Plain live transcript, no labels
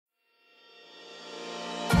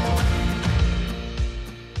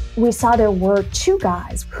we saw there were two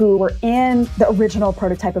guys who were in the original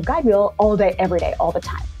prototype of Guidewheel all day, every day, all the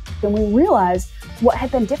time. And we realized what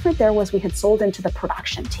had been different there was we had sold into the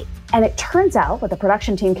production team. And it turns out what the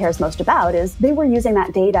production team cares most about is they were using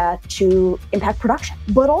that data to impact production.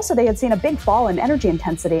 But also they had seen a big fall in energy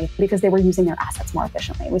intensity because they were using their assets more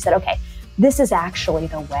efficiently. And we said, okay, this is actually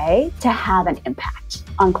the way to have an impact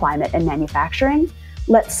on climate and manufacturing.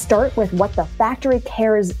 Let's start with what the factory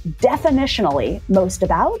cares definitionally most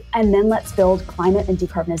about, and then let's build climate and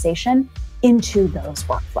decarbonization into those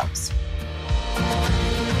workflows.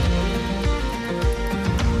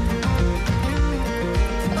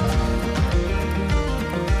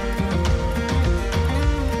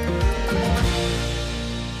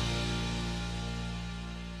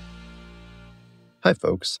 Hi,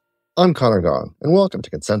 folks. I'm Conor Gaughan, and welcome to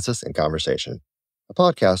Consensus in Conversation, a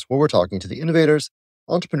podcast where we're talking to the innovators,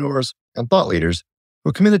 entrepreneurs, and thought leaders who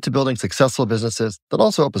are committed to building successful businesses that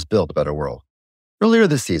also help us build a better world. Earlier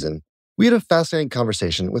this season, we had a fascinating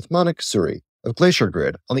conversation with Manik Suri of Glacier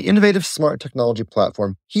Grid on the innovative smart technology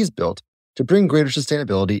platform he's built to bring greater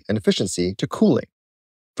sustainability and efficiency to cooling.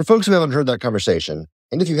 For folks who haven't heard that conversation,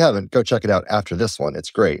 and if you haven't, go check it out after this one,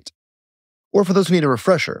 it's great. Or for those who need a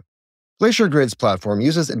refresher, Glacier Grid's platform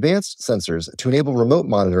uses advanced sensors to enable remote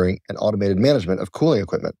monitoring and automated management of cooling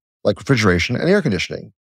equipment, like refrigeration and air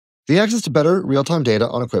conditioning. The access to better real-time data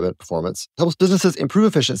on equipment performance helps businesses improve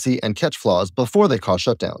efficiency and catch flaws before they cause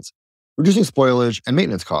shutdowns, reducing spoilage and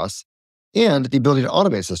maintenance costs, and the ability to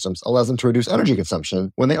automate systems allows them to reduce energy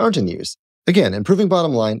consumption when they aren't in use, again, improving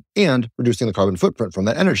bottom line and reducing the carbon footprint from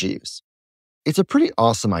that energy use. It's a pretty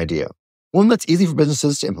awesome idea, one that's easy for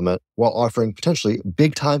businesses to implement while offering potentially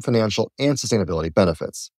big-time financial and sustainability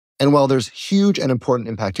benefits. And while there's huge and important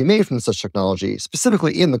impact to be made from such technology,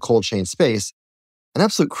 specifically in the cold chain space, an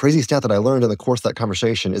absolute crazy stat that I learned in the course of that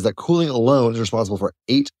conversation is that cooling alone is responsible for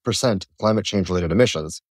 8% climate change-related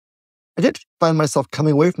emissions. I did find myself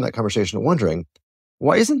coming away from that conversation wondering,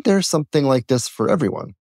 why isn't there something like this for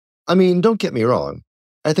everyone? I mean, don't get me wrong.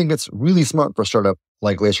 I think it's really smart for a startup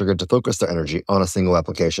like Glacier Grid to focus their energy on a single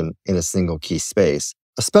application in a single key space,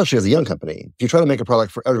 especially as a young company. If you try to make a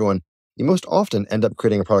product for everyone, you most often end up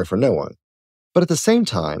creating a product for no one. But at the same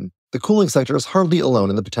time, the cooling sector is hardly alone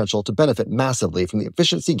in the potential to benefit massively from the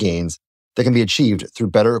efficiency gains that can be achieved through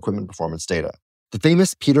better equipment performance data. The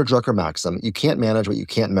famous Peter Drucker maxim, you can't manage what you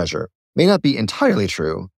can't measure, may not be entirely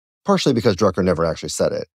true, partially because Drucker never actually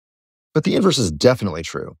said it. But the inverse is definitely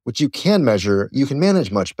true. What you can measure, you can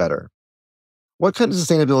manage much better. What kind of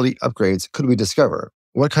sustainability upgrades could we discover?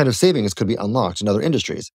 What kind of savings could be unlocked in other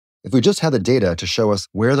industries if we just had the data to show us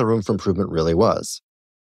where the room for improvement really was?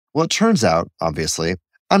 Well, it turns out, obviously,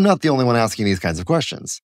 I'm not the only one asking these kinds of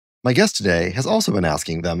questions. My guest today has also been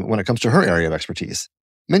asking them when it comes to her area of expertise,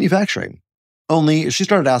 manufacturing. Only she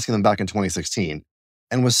started asking them back in 2016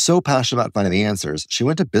 and was so passionate about finding the answers, she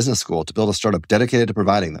went to business school to build a startup dedicated to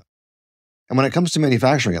providing them. And when it comes to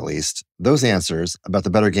manufacturing, at least, those answers about the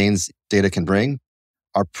better gains data can bring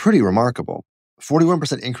are pretty remarkable.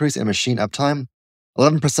 41% increase in machine uptime,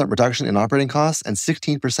 11% reduction in operating costs, and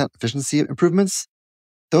 16% efficiency improvements.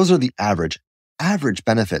 Those are the average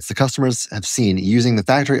benefits the customers have seen using the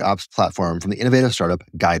factory ops platform from the innovative startup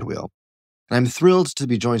Guidewheel. And I'm thrilled to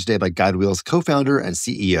be joined today by Guidewheel's co-founder and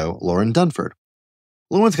CEO, Lauren Dunford.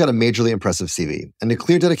 Lauren's got a majorly impressive CV and a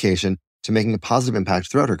clear dedication to making a positive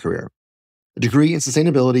impact throughout her career. A degree in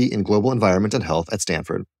sustainability in global environment and health at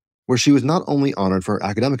Stanford, where she was not only honored for her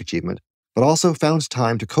academic achievement, but also found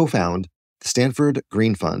time to co-found the Stanford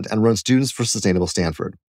Green Fund and run Students for Sustainable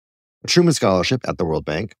Stanford, a Truman Scholarship at the World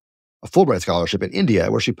Bank, a Fulbright Scholarship in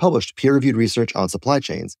India, where she published peer-reviewed research on supply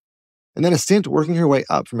chains, and then a stint working her way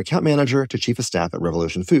up from account manager to chief of staff at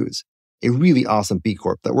Revolution Foods, a really awesome B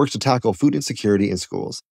Corp that works to tackle food insecurity in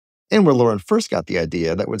schools, and where Lauren first got the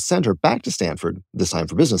idea that would send her back to Stanford, this time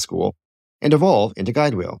for business school, and evolve into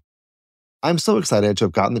Guidewheel. I'm so excited to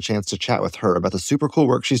have gotten the chance to chat with her about the super cool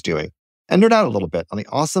work she's doing and nerd out a little bit on the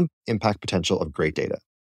awesome impact potential of great data.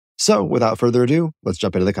 So without further ado, let's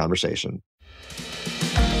jump into the conversation.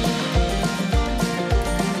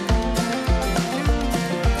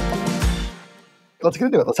 Let's get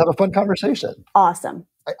into it. Let's have a fun conversation. Awesome.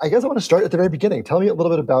 I guess I want to start at the very beginning. Tell me a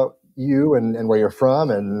little bit about you and where you're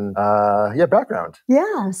from and background.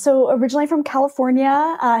 Yeah. So originally from California,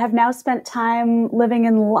 I have now spent time living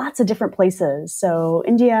in lots of different places. So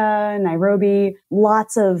India, Nairobi,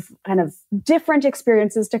 lots of kind of different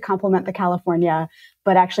experiences to complement the California,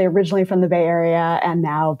 but actually originally from the Bay Area and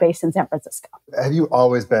now based in San Francisco. Have you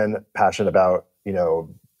always been passionate about, the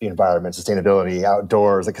environment, sustainability,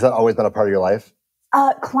 outdoors? Has that always been a part of your life?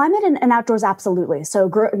 Climate and outdoors, absolutely. So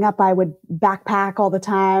growing up, I would backpack all the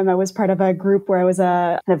time. I was part of a group where I was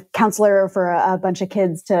a kind of counselor for a bunch of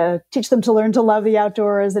kids to teach them to learn to love the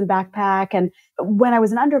outdoors and backpack. And when I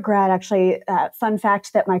was an undergrad, actually, fun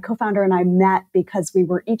fact that my co-founder and I met because we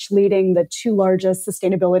were each leading the two largest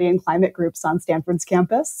sustainability and climate groups on Stanford's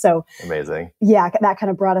campus. So amazing. Yeah, that kind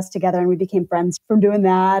of brought us together and we became friends from doing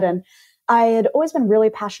that. And I had always been really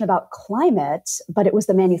passionate about climate, but it was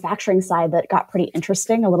the manufacturing side that got pretty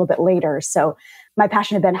interesting a little bit later. So my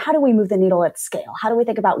passion had been, how do we move the needle at scale? How do we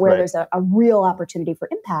think about where there's a real opportunity for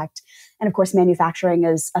impact? And of course, manufacturing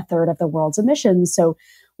is a third of the world's emissions. So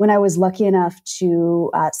when I was lucky enough to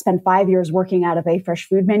spend 5 years working out of a fresh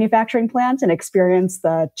food manufacturing plant and experience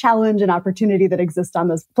the challenge and opportunity that exists on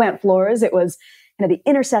those plant floors, it was kind of the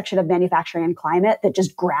intersection of manufacturing and climate that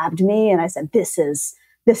just grabbed me. And I said, this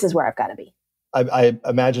is where I've got to be. I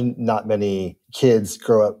imagine not many kids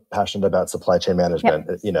grow up passionate about supply chain management,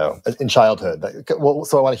 in childhood.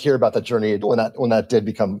 So I want to hear about that journey when that did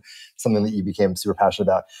become something that you became super passionate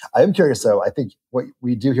about. I am curious, though. I think what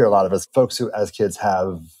we do hear a lot of is folks who, as kids,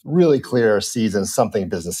 have really clear seeds in something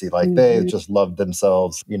businessy, like they just loved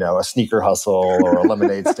themselves, a sneaker hustle or a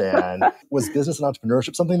lemonade stand. Was business and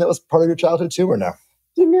entrepreneurship something that was part of your childhood too, or no?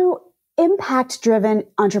 Impact-driven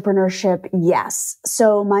entrepreneurship, yes.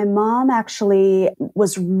 So my mom actually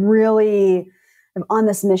was really on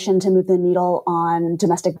this mission to move the needle on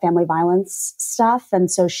domestic family violence stuff.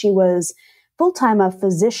 And so she was full-time a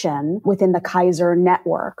physician within the Kaiser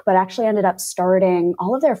network, but actually ended up starting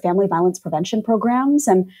all of their family violence prevention programs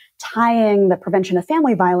and tying the prevention of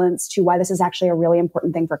family violence to why this is actually a really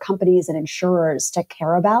important thing for companies and insurers to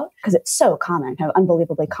care about, because it's so common, kind of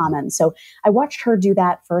unbelievably common. So I watched her do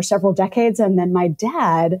that for several decades. And then my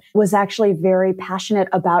dad was actually very passionate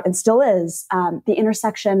about, and still is, the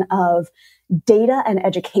intersection of data and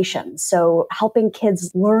education. So helping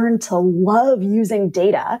kids learn to love using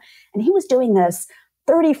data. And he was doing this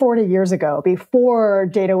 30, 40 years ago, before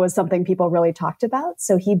data was something people really talked about.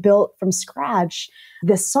 So he built from scratch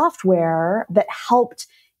this software that helped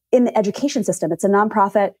in the education system. It's a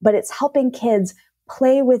nonprofit, but it's helping kids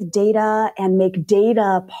play with data and make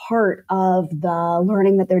data part of the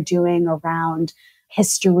learning that they're doing around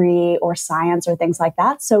history or science or things like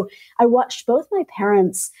that. So I watched both my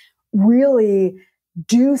parents really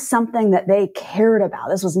do something that they cared about.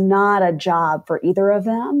 This was not a job for either of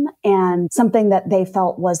them, and something that they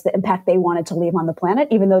felt was the impact they wanted to leave on the planet.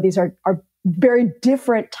 Even though these are very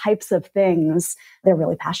different types of things, they're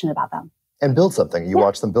really passionate about them. And build something. You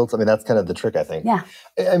watch them build something. That's kind of the trick, I think. Yeah.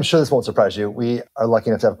 I'm sure this won't surprise you. We are lucky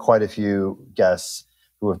enough to have quite a few guests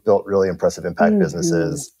who have built really impressive impact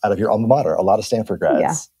businesses out of your alma mater, a lot of Stanford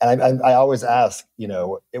grads. Yeah. And I always ask,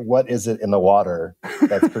 what is it in the water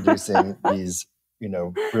that's producing these,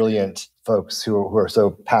 brilliant folks who are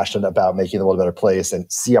so passionate about making the world a better place and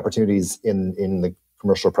see opportunities in the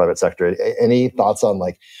commercial or private sector? Any thoughts on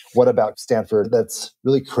what about Stanford that's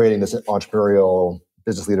really creating this entrepreneurial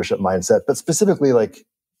business leadership mindset, but specifically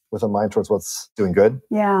with a mind towards what's doing good?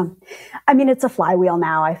 Yeah. I mean, it's a flywheel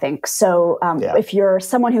now, I think. So if you're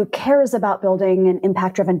someone who cares about building an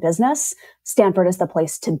impact-driven business, Stanford is the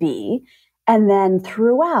place to be. And then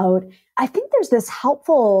throughout, I think there's this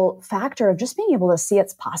helpful factor of just being able to see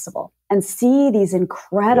it's possible and see these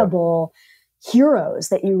incredible heroes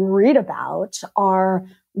that you read about are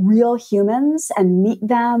real humans, and meet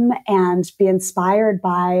them and be inspired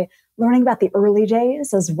by learning about the early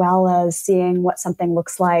days, as well as seeing what something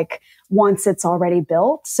looks like once it's already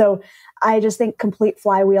built. So I just think complete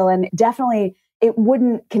flywheel, and definitely it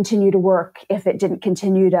wouldn't continue to work if it didn't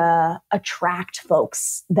continue to attract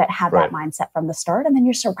folks that have that mindset from the start. And then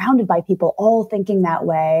you're surrounded by people all thinking that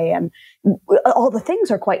way. And all the things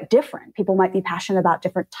are quite different. People might be passionate about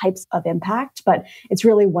different types of impact, but it's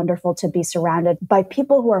really wonderful to be surrounded by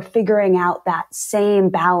people who are figuring out that same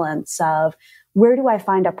balance of, where do I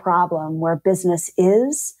find a problem where business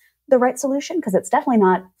is the right solution? Because it's definitely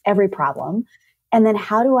not every problem. And then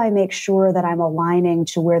how do I make sure that I'm aligning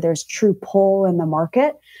to where there's true pull in the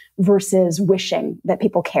market versus wishing that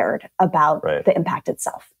people cared about the impact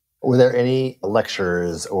itself? Were there any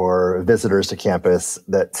lectures or visitors to campus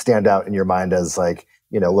that stand out in your mind as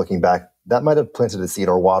looking back, that might have planted a seed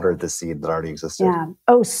or watered the seed that already existed? Yeah.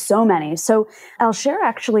 Oh, so many. So I'll share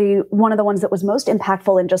actually one of the ones that was most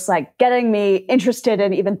impactful in just getting me interested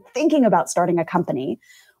in even thinking about starting a company,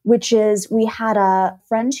 which is we had a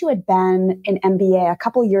friend who had been in MBA a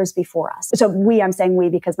couple years before us. So I'm saying we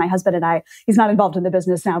because my husband and I, he's not involved in the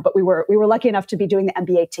business now, but we were lucky enough to be doing the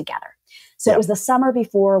MBA together. So it was the summer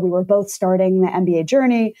before we were both starting the MBA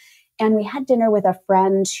journey. And we had dinner with a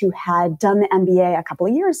friend who had done the MBA a couple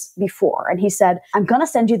of years before. And he said, I'm going to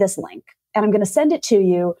send you this link and I'm going to send it to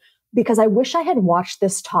you because I wish I had watched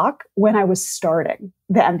this talk when I was starting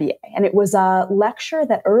the MBA. And it was a lecture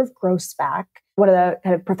that Irv Grousbeck, one of the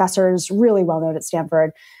kind of professors really well known at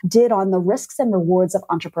Stanford, did on the risks and rewards of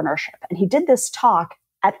entrepreneurship. And he did this talk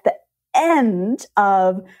at the end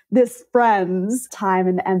of this friend's time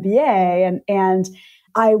in the MBA. And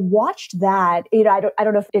I watched that. I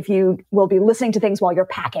don't know if you will be listening to things while you're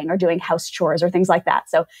packing or doing house chores or things like that.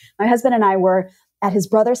 So my husband and I were at his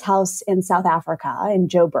brother's house in South Africa, in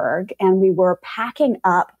Joburg, and we were packing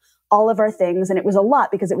up all of our things. And it was a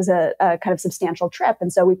lot because it was a kind of substantial trip.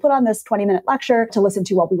 And so we put on this 20-minute lecture to listen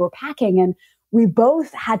to while we were packing. And we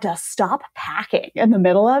both had to stop packing in the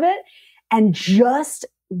middle of it and just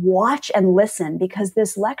watch and listen, because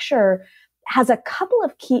this lecture has a couple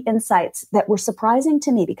of key insights that were surprising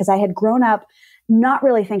to me, because I had grown up not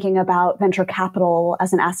really thinking about venture capital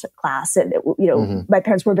as an asset class. My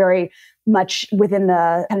parents were very much within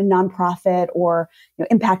the kind of nonprofit or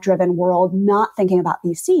impact-driven world, not thinking about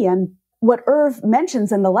VC. And what Irv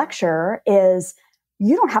mentions in the lecture is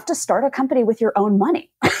you don't have to start a company with your own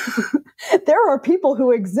money. There are people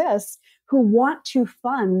who exist who want to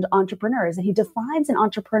fund entrepreneurs. And he defines an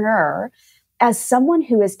entrepreneur as someone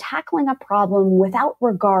who is tackling a problem without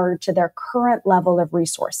regard to their current level of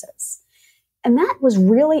resources. And that was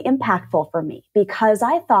really impactful for me, because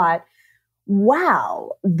I thought,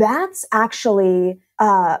 wow, that's actually,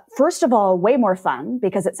 first of all, way more fun,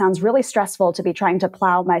 because it sounds really stressful to be trying to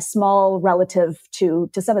plow my small relative to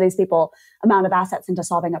some of these people amount of assets into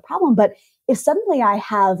solving a problem. But if suddenly I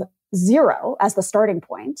have zero as the starting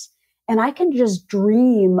point, and I can just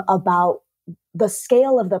dream about the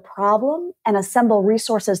scale of the problem and assemble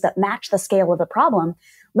resources that match the scale of the problem,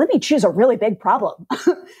 let me choose a really big problem.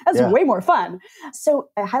 That's way more fun. So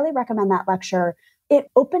I highly recommend that lecture. It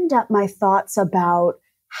opened up my thoughts about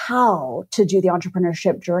how to do the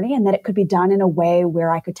entrepreneurship journey, and that it could be done in a way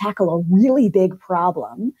where I could tackle a really big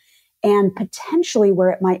problem and potentially where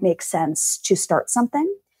it might make sense to start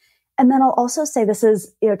something. And then I'll also say this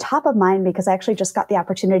is top of mind because I actually just got the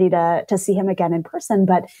opportunity to see him again in person.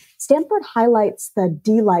 But Stanford highlights the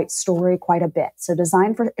D-Light story quite a bit. So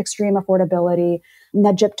Design for Extreme Affordability,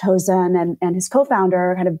 Necip Tosun and his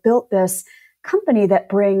co-founder kind of built this company that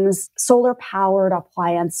brings solar-powered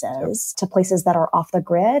appliances to places that are off the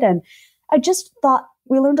grid. And I just thought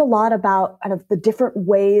we learned a lot about kind of the different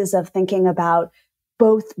ways of thinking about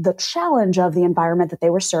both the challenge of the environment that they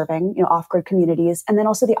were serving, off-grid communities, and then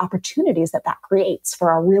also the opportunities that creates for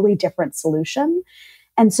a really different solution.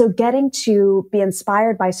 And so getting to be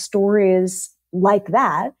inspired by stories like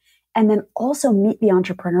that, and then also meet the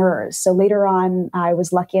entrepreneurs. So later on, I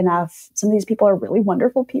was lucky enough, some of these people are really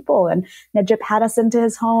wonderful people, and Necip had us into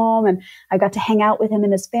his home, and I got to hang out with him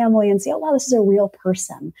and his family and see, oh, wow, this is a real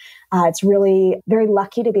person. It's really very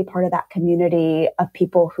lucky to be part of that community of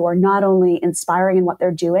people who are not only inspiring in what they're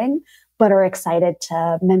doing, but are excited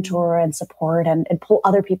to mentor and support and pull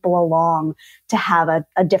other people along to have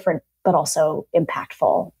a different, but also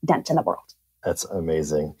impactful dent in the world. That's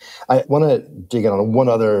amazing. I want to dig in on one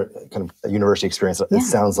other kind of university experience that it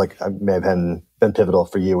sounds like may have been pivotal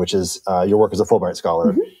for you, which is your work as a Fulbright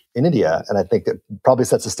scholar in India. And I think that probably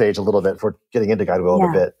sets the stage a little bit for getting into Guidewheel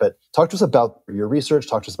a bit. But talk to us about your research,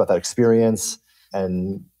 talk to us about that experience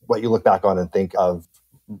and what you look back on and think of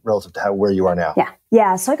relative to where you are now.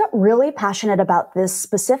 Yeah. So I got really passionate about this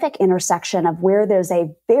specific intersection of where there's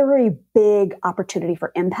a very big opportunity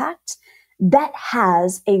for impact that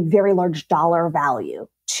has a very large dollar value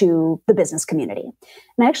to the business community.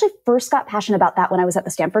 And I actually first got passionate about that when I was at the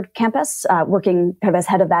Stanford campus, working kind of as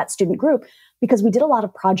head of that student group, because we did a lot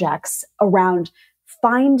of projects around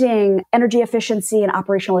finding energy efficiency and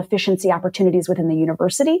operational efficiency opportunities within the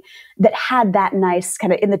university that had that nice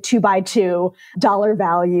kind of in the 2x2 dollar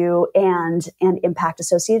value and impact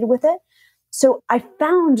associated with it. So I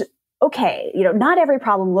found, okay, not every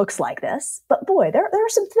problem looks like this, but boy, there are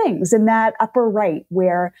some things in that upper right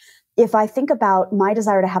where if I think about my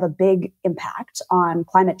desire to have a big impact on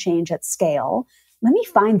climate change at scale, let me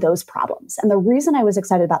find those problems. And the reason I was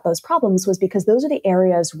excited about those problems was because those are the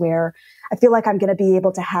areas where I feel like I'm going to be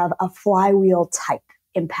able to have a flywheel type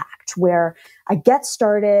impact where I get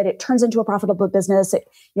started, it turns into a profitable business.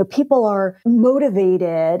 People are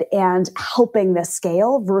motivated and helping this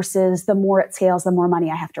scale versus the more it scales, the more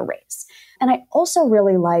money I have to raise. And I also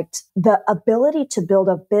really liked the ability to build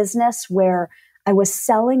a business where I was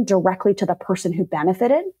selling directly to the person who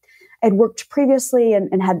benefited. I'd worked previously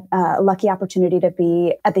and had a lucky opportunity to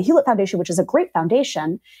be at the Hewlett Foundation, which is a great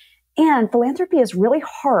foundation. And philanthropy is really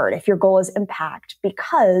hard if your goal is impact,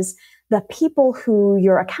 because the people who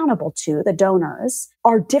you're accountable to, the donors,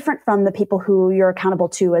 are different from the people who you're accountable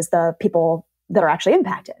to as the people that are actually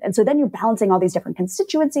impacted. And so then you're balancing all these different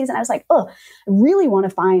constituencies. And I was like, oh, I really want to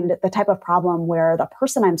find the type of problem where the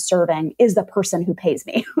person I'm serving is the person who pays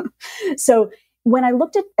me. So when I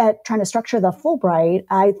looked at trying to structure the Fulbright,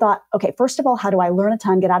 I thought, okay, first of all, how do I learn a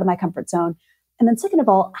ton, get out of my comfort zone? And then second of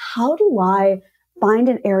all, how do I find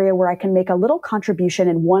an area where I can make a little contribution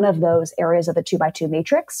in one of those areas of the 2x2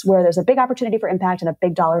 matrix where there's a big opportunity for impact and a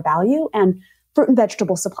big dollar value? And fruit and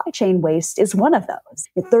vegetable supply chain waste is one of those.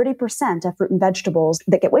 30% of fruit and vegetables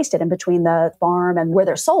that get wasted in between the farm and where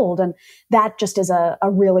they're sold. And that just is a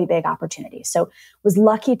really big opportunity. So was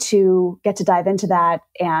lucky to get to dive into that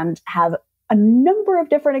and have a number of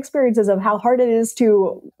different experiences of how hard it is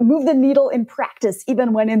to move the needle in practice,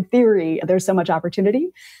 even when in theory there's so much opportunity,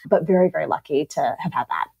 but very, very lucky to have had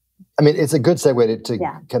that. I mean, it's a good segue to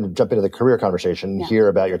kind of jump into the career conversation, hear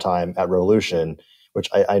about your time at Revolution, which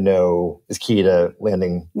I know is key to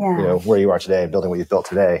landing, where you are today and building what you've built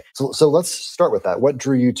today. So let's start with that. What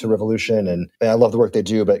drew you to Revolution? And I love the work they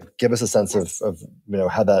do, but give us a sense of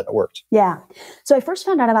how that worked. Yeah. So I first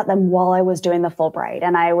found out about them while I was doing the Fulbright,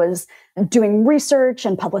 and I was doing research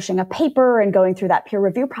and publishing a paper and going through that peer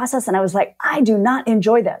review process. And I was like, I do not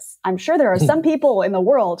enjoy this. I'm sure there are some people in the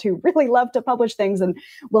world who really love to publish things and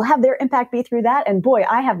will have their impact be through that. And boy,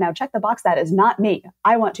 I have now checked the box. That is not me.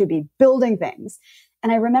 I want to be building things.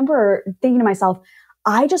 And I remember thinking to myself,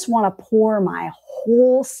 I just want to pour my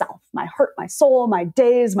whole self, my heart, my soul, my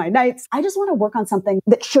days, my nights. I just want to work on something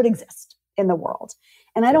that should exist in the world.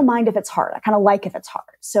 And I don't mind if it's hard. I kind of like if it's hard.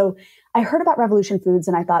 So I heard about Revolution Foods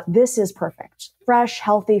and I thought, this is perfect. Fresh,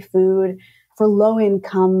 healthy food for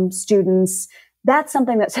low-income students. That's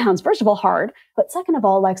something that sounds, first of all, hard, but second of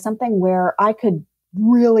all, like something where I could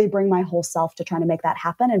really bring my whole self to trying to make that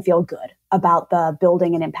happen and feel good about the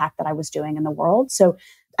building and impact that I was doing in the world. So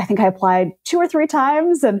I think I applied 2 or 3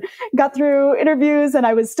 times and got through interviews, and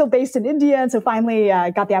I was still based in India. And so finally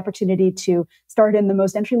got the opportunity to start in the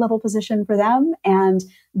most entry-level position for them, and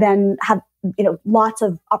then have lots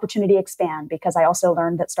of opportunity to expand, because I also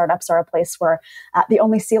learned that startups are a place where the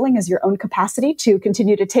only ceiling is your own capacity to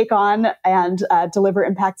continue to take on and deliver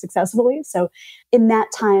impact successfully. So in that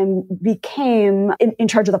time became in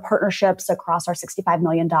charge of the partnerships across our $65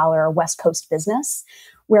 million West Coast business,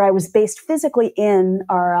 where I was based physically in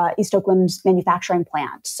our East Oakland manufacturing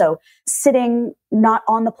plant. So sitting not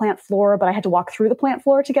on the plant floor, but I had to walk through the plant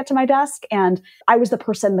floor to get to my desk. And I was the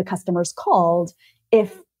person the customers called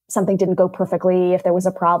if something didn't go perfectly, if there was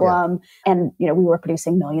a problem. Yeah. And, we were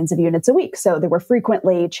producing millions of units a week. So there were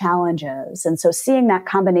frequently challenges. And so seeing that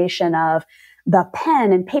combination of the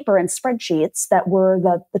pen and paper and spreadsheets that were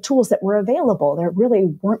the tools that were available, there really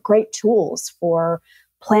weren't great tools for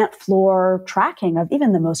plant floor tracking of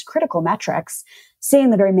even the most critical metrics,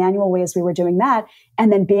 seeing the very manual ways we were doing that,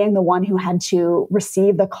 and then being the one who had to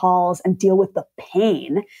receive the calls and deal with the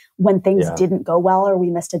pain when things didn't go well or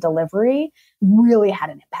we missed a delivery, really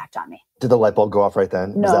had an impact on me. Did the light bulb go off right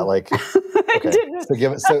then? No. Was that like, okay. It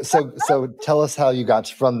didn't. So tell us how you got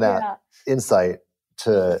from that insight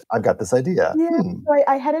to, I've got this idea. Yeah. So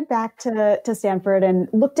I headed back to Stanford and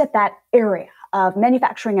looked at that area of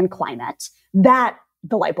manufacturing and climate. That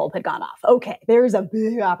the light bulb had gone off. Okay, there's a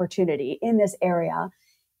big opportunity in this area,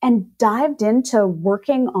 and dived into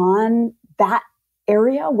working on that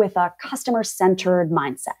area with a customer-centered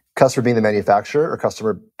mindset. Customer being the manufacturer, or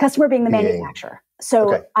customer being the manufacturer.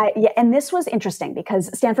 So and this was interesting because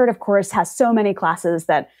Stanford, of course, has so many classes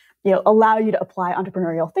that allow you to apply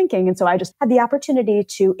entrepreneurial thinking. And so I just had the opportunity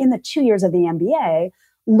to, in the 2 years of the MBA,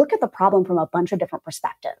 look at the problem from a bunch of different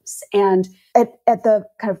perspectives. And at the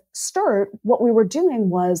kind of start, what we were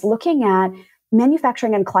doing was looking at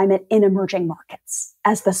manufacturing and climate in emerging markets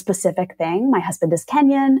as the specific thing. My husband is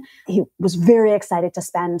Kenyan. He was very excited to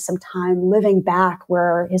spend some time living back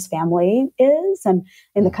where his family is and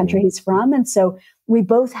in the country he's from. And so we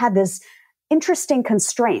both had this interesting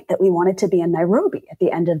constraint that we wanted to be in Nairobi at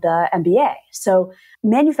the end of the MBA. So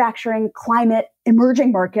manufacturing, climate,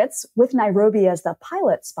 emerging markets with Nairobi as the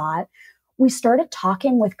pilot spot, we started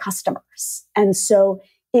talking with customers. And so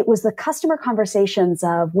it was the customer conversations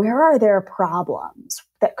of where are their problems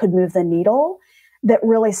that could move the needle that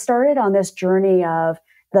really started on this journey of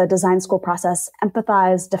the design school process,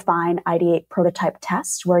 empathize, define, ideate, prototype,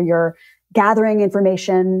 test, where you're gathering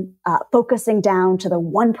information, focusing down to the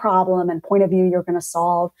one problem and point of view you're going to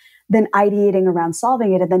solve, then ideating around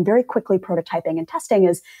solving it, and then very quickly prototyping and testing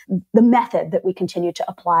is the method that we continue to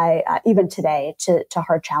apply even today to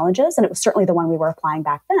hard challenges. And it was certainly the one we were applying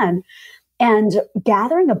back then. And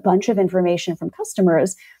gathering a bunch of information from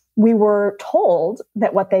customers, we were told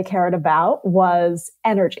that what they cared about was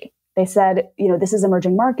energy. They said, this is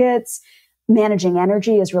emerging markets. Managing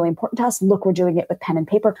energy is really important to us. Look, we're doing it with pen and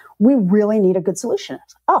paper. We really need a good solution.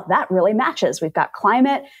 Oh, that really matches. We've got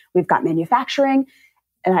climate, we've got manufacturing.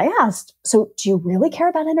 And I asked, so do you really care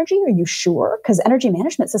about energy? Are you sure? Because energy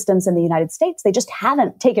management systems in the United States, they just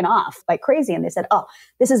haven't taken off like crazy. And they said, oh,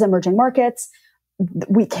 this is emerging markets.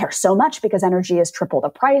 We care so much because energy is triple the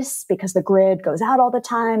price, because the grid goes out all the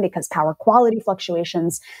time, because power quality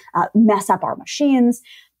fluctuations mess up our machines.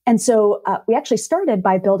 And so we actually started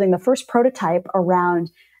by building the first prototype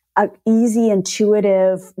around an easy,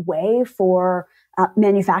 intuitive way for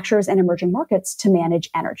manufacturers and emerging markets to manage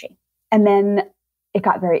energy. And then it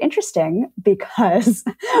got very interesting because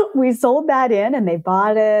we sold that in and they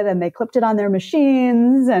bought it and they clipped it on their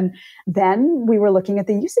machines. And then we were looking at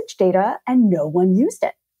the usage data and no one used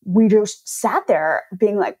it. We just sat there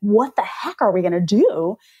being like, what the heck are we going to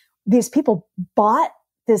do? These people bought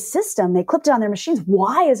this system. They clipped it on their machines.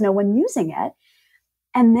 Why is no one using it?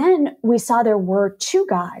 And then we saw there were two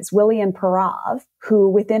guys, Willie and Parav, who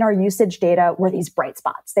within our usage data were these bright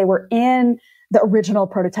spots. They were in the original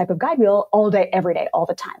prototype of Guidewheel all day, every day, all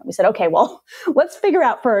the time. And we said, okay, well, let's figure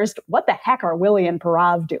out first, what the heck are Willie and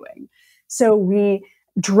Parav doing? So we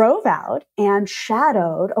drove out and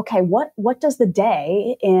shadowed, okay, what does the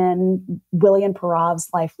day in Willie and Parav's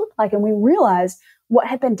life look like? And we realized what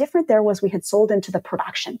had been different there was we had sold into the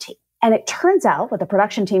production team. And it turns out what the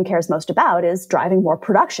production team cares most about is driving more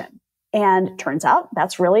production. And turns out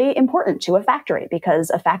that's really important to a factory because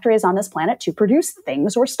a factory is on this planet to produce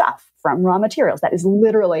things or stuff from raw materials. That is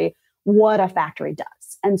literally what a factory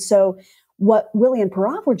does. And so what Willie and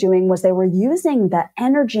Parav were doing was they were using the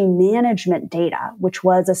energy management data, which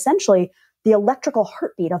was essentially the electrical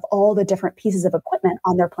heartbeat of all the different pieces of equipment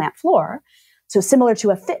on their plant floor. So similar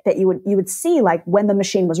to a Fitbit, you would see like when the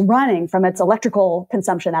machine was running from its electrical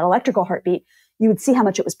consumption, that electrical heartbeat, you would see how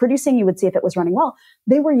much it was producing. You would see if it was running well.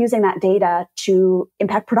 They were using that data to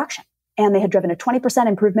impact production. And they had driven a 20%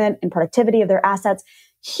 improvement in productivity of their assets,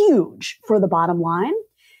 huge for the bottom line.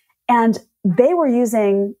 And they were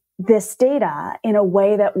using this data in a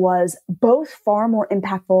way that was both far more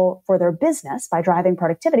impactful for their business by driving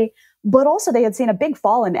productivity, but also they had seen a big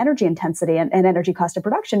fall in energy intensity and energy cost of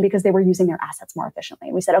production because they were using their assets more efficiently.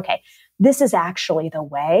 And we said, okay, this is actually the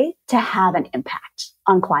way to have an impact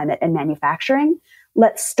on climate and manufacturing.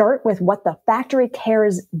 Let's start with what the factory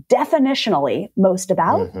cares definitionally most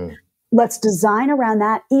about. Mm-hmm. Let's design around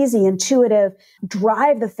that, easy, intuitive,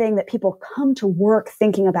 drive the thing that people come to work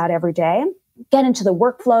thinking about every day. Get into the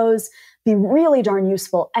workflows, be really darn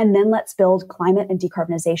useful, and then let's build climate and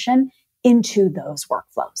decarbonization into those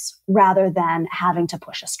workflows rather than having to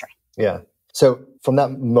push a string. Yeah. So from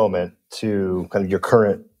that moment to kind of your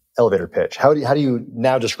current elevator pitch, how do you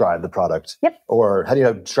now describe the product? Yep. Or how do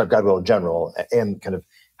you describe Guidewheel in general and kind of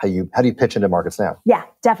how do you pitch into markets now? Yeah,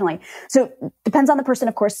 definitely. So depends on the person,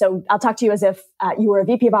 of course. So I'll talk to you as if you were a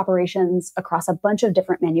VP of operations across a bunch of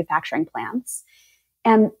different manufacturing plants.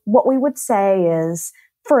 And what we would say is,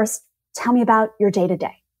 first, tell me about your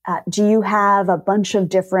day-to-day. Do you have a bunch of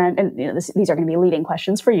different, and these are going to be leading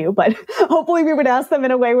questions for you, but hopefully we would ask them in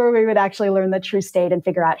a way where we would actually learn the true state and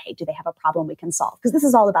figure out, hey, do they have a problem we can solve? Because this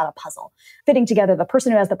is all about a puzzle. Fitting together the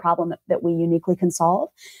person who has the problem that we uniquely can solve.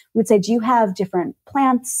 We would say, do you have different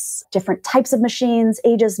plants, different types of machines,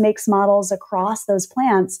 ages, makes, models across those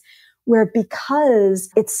plants, where because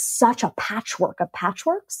it's such a patchwork of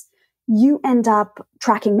patchworks, you end up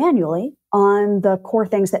tracking manually on the core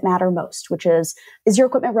things that matter most, which is your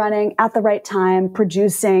equipment running at the right time,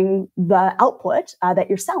 producing the output that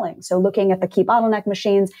you're selling? So looking at the key bottleneck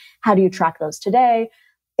machines, how do you track those today?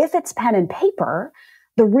 If it's pen and paper,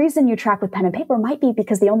 the reason you track with pen and paper might be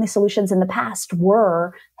because the only solutions in the past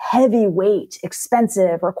were heavyweight,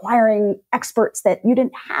 expensive, requiring experts that you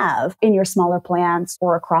didn't have in your smaller plants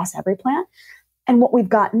or across every plant. And what we've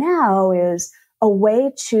got now is a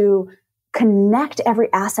way to connect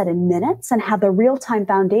every asset in minutes and have the real-time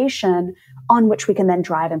foundation on which we can then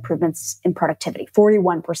drive improvements in productivity,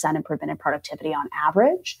 41% improvement in productivity on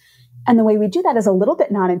average. And the way we do that is a little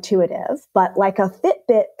bit non-intuitive, but like a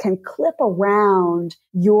Fitbit can clip around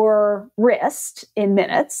your wrist in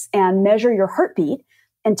minutes and measure your heartbeat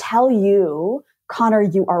and tell you, Conor,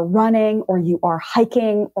 you are running or you are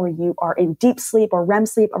hiking or you are in deep sleep or REM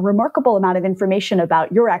sleep, a remarkable amount of information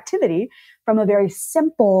about your activity from a very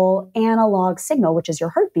simple analog signal, which is your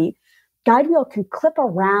heartbeat. Guidewheel can clip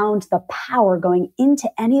around the power going into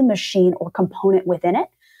any machine or component within it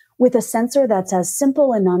with a sensor that's as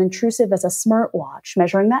simple and non-intrusive as a smartwatch,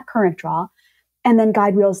 measuring that current draw. And then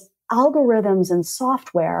Guidewheel's algorithms and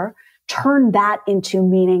software turn that into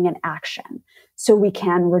meaning and action. So we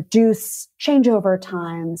can reduce changeover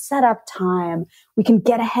time, setup time. We can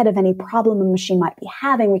get ahead of any problem a machine might be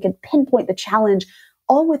having. We can pinpoint the challenge,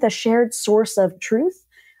 all with a shared source of truth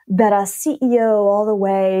that a CEO all the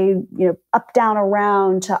way, up, down,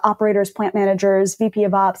 around to operators, plant managers, VP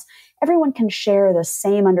of ops, everyone can share the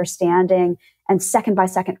same understanding and second by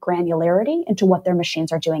second granularity into what their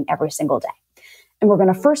machines are doing every single day. And we're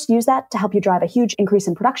going to first use that to help you drive a huge increase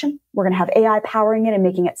in production. We're going to have AI powering it and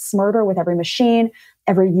making it smarter with every machine,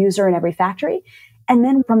 every user, and every factory. And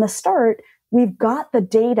then from the start, we've got the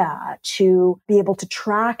data to be able to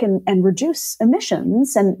track and reduce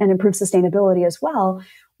emissions and improve sustainability as well.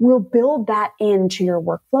 We'll build that into your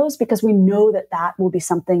workflows because we know that that will be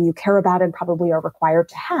something you care about and probably are required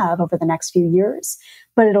to have over the next few years.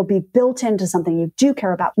 But it'll be built into something you do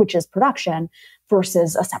care about, which is production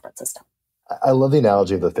versus a separate system. I love the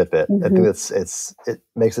analogy of the Fitbit. I think it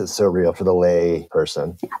makes it so real for the lay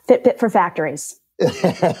person. Yeah, Fitbit for factories.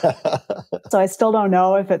 So I still don't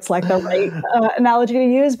know if it's like the right analogy to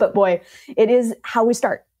use, but boy, it is how we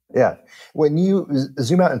start. Yeah. When you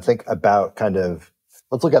zoom out and think about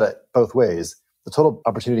let's look at it both ways, the total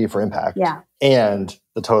opportunity for impact and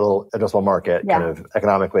the total addressable market kind of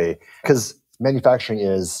economically, because manufacturing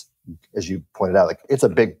is, as you pointed out, it's a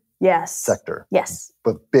big sector. Yes.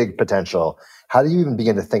 With big potential. How do you even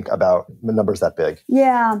begin to think about numbers that big?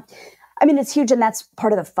 Yeah. I mean, it's huge, and that's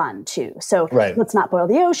part of the fun too. So let's not boil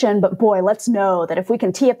the ocean, but boy, let's know that if we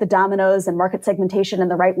can tee up the dominoes and market segmentation in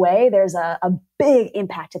the right way, there's a big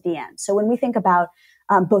impact at the end. So when we think about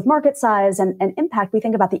both market size and impact, we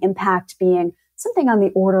think about the impact being something on the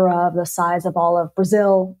order of the size of all of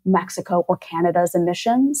Brazil, Mexico, or Canada's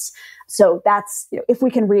emissions. So that's, if we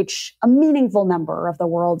can reach a meaningful number of the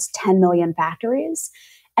world's 10 million factories.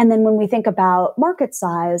 And then when we think about market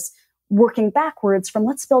size, working backwards from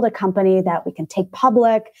let's build a company that we can take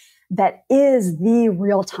public, that is the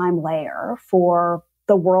real-time layer for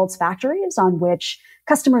the world's factories on which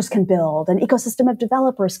customers can build, an ecosystem of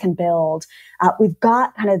developers can build. We've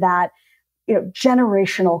got kind of that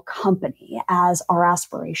generational company as our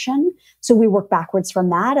aspiration. So we work backwards from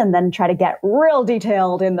that and then try to get real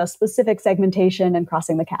detailed in the specific segmentation and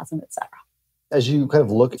crossing the chasm, et cetera. As you kind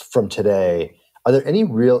of look from today, are there any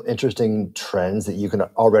real interesting trends that you can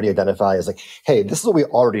already identify as hey, this is what we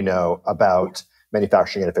already know about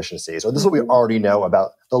manufacturing inefficiencies, or this is what we already know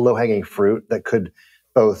about the low-hanging fruit that could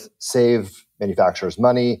both save manufacturers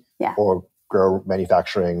money or grow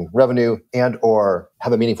manufacturing revenue and or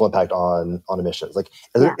have a meaningful impact on emissions? Is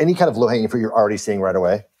there any kind of low-hanging fruit you're already seeing right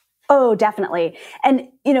away? Oh, definitely. And,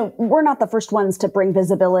 we're not the first ones to bring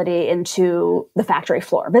visibility into the factory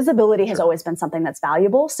floor. Visibility has always been something that's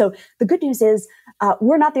valuable. So the good news is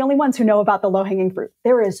we're not the only ones who know about the low-hanging fruit.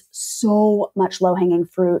 There is so much low-hanging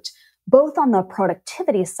fruit, both on the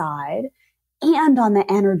productivity side and on the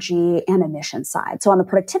energy and emission side. So on the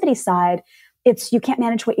productivity side, it's you can't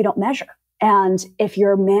manage what you don't measure. And if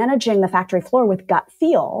you're managing the factory floor with gut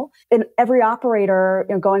feel, and every operator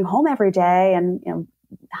going home every day and,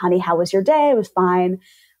 honey, how was your day? It was fine.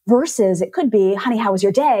 Versus it could be, honey, how was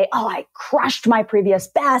your day? Oh, I crushed my previous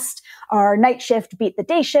best. Our night shift beat the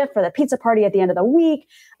day shift for the pizza party at the end of the week.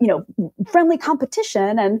 Friendly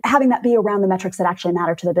competition and having that be around the metrics that actually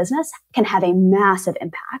matter to the business can have a massive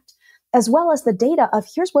impact, as well as the data of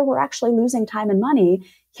here's where we're actually losing time and money.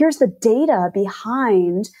 Here's the data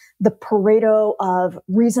behind the Pareto of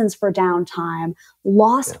reasons for downtime,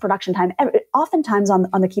 lost production time. Oftentimes on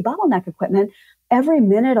the key bottleneck equipment, every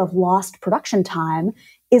minute of lost production time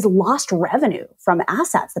is lost revenue from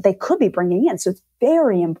assets that they could be bringing in. So it's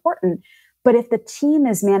very important. But if the team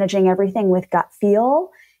is managing everything with gut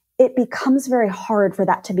feel, it becomes very hard for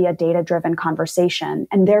that to be a data-driven conversation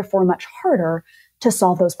and therefore much harder to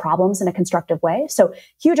solve those problems in a constructive way. So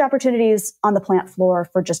huge opportunities on the plant floor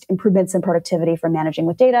for just improvements in productivity from managing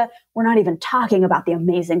with data. We're not even talking about the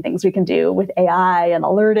amazing things we can do with AI and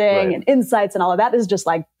alerting and insights and all of that. This is just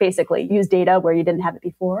basically use data where you didn't have it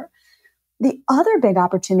before. The other big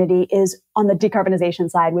opportunity is on the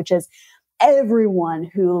decarbonization side, which is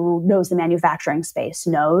everyone who knows the manufacturing space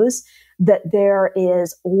knows that there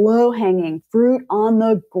is low-hanging fruit on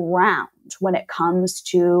the ground when it comes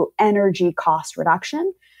to energy cost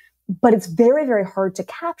reduction. But it's very, very hard to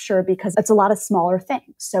capture because it's a lot of smaller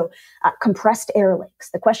things. So compressed air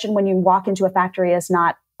leaks. The question when you walk into a factory is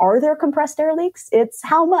not, are there compressed air leaks? It's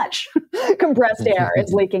how much compressed air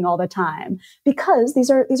is leaking all the time, because these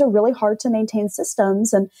are really hard to maintain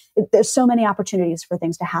systems, and there's so many opportunities for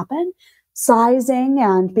things to happen. Sizing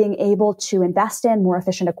and being able to invest in more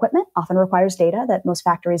efficient equipment often requires data that most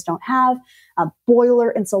factories don't have.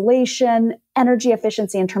 Boiler insulation, energy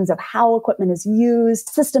efficiency in terms of how equipment is used,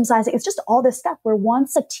 system sizing. It's just all this stuff where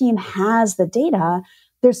once a team has the data,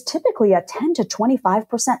 there's typically a 10 to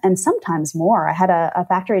 25% and sometimes more. I had a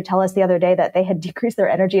factory tell us the other day that they had decreased their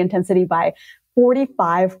energy intensity by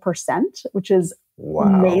 45%, which is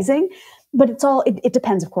amazing. But it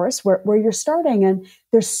depends, of course, where you're starting. And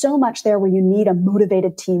there's so much there where you need a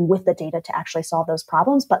motivated team with the data to actually solve those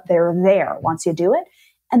problems, but they're there once you do it.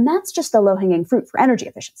 And that's just the low-hanging fruit for energy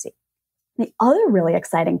efficiency. The other really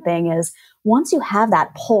exciting thing is once you have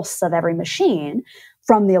that pulse of every machine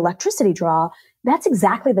from the electricity draw, that's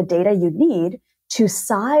exactly the data you need to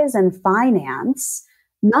size and finance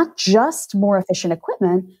not just more efficient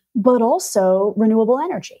equipment, but also renewable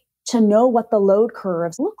energy, to know what the load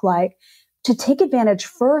curves look like, to take advantage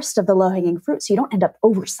first of the low-hanging fruit so you don't end up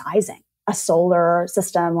oversizing a solar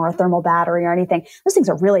system or a thermal battery or anything. Those things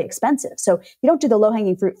are really expensive. So if you don't do the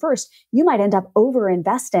low-hanging fruit first, you might end up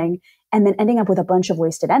over-investing and then ending up with a bunch of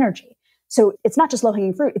wasted energy. So it's not just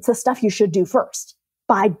low-hanging fruit, it's the stuff you should do first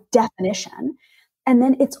by definition. And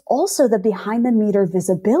then it's also the behind-the-meter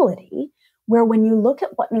visibility, where when you look at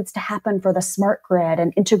what needs to happen for the smart grid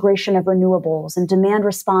and integration of renewables and demand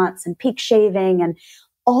response and peak shaving and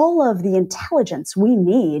all of the intelligence we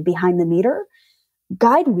need behind the meter,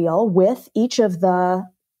 Guidewheel with each of the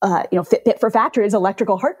Fitbit for factories,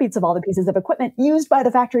 electrical heartbeats of all the pieces of equipment used by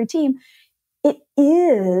the factory team, it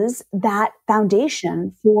is that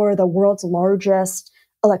foundation for the world's largest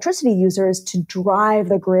electricity users to drive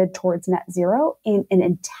the grid towards net zero in an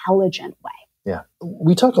intelligent way. Yeah.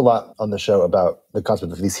 We talk a lot on the show about the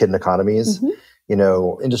concept of these hidden economies,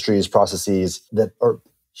 industries, processes that are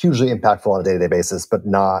hugely impactful on a day-to-day basis, but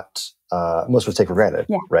not most of us take for granted,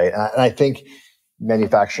 right? And I think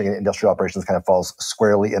manufacturing and industrial operations kind of falls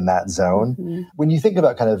squarely in that zone. Mm-hmm. When you think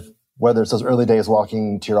about kind of whether it's those early days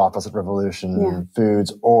walking to your office at Revolution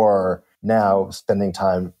Foods or now spending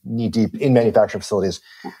time knee-deep in manufacturing facilities,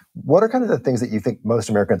 what are kind of the things that you think most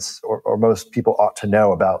Americans or most people ought to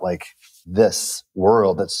know about like this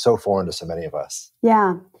world that's so foreign to so many of us?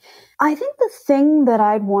 Yeah. I think the thing that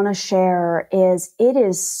I'd want to share is it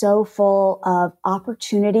is so full of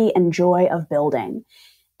opportunity and joy of building.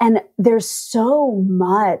 And there's so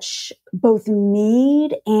much both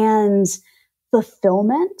need and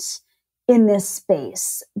fulfillment in this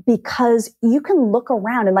space, because you can look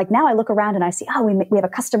around and like now I look around and I see, we have a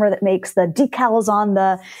customer that makes the decals on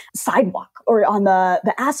the sidewalk or on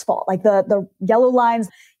the asphalt, like the yellow lines,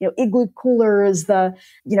 igloo coolers, the,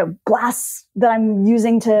 glass that I'm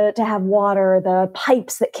using to have water, the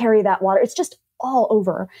pipes that carry that water. It's just all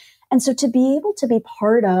over. And so to be able to be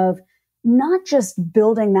part of not just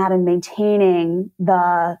building that and maintaining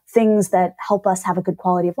the things that help us have a good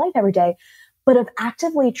quality of life every day, but of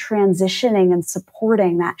actively transitioning and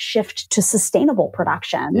supporting that shift to sustainable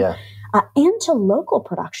production and to local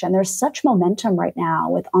production. There's such momentum right now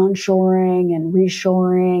with onshoring and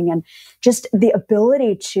reshoring and just the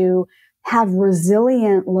ability to have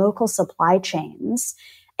resilient local supply chains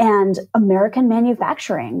and American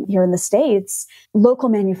manufacturing here in the States, local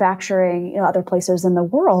manufacturing, other places in the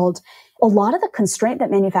world. A lot of the constraint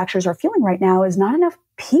that manufacturers are feeling right now is not enough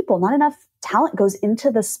people, not enough talent goes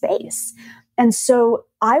into the space. And so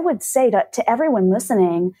I would say to everyone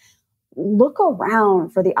listening, look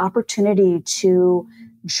around for the opportunity to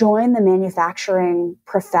join the manufacturing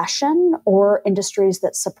profession or industries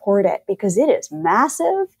that support it, because it is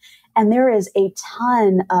massive and there is a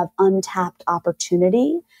ton of untapped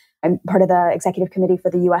opportunity. I'm part of the executive committee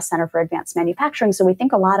for the U.S. Center for Advanced Manufacturing. So we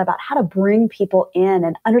think a lot about how to bring people in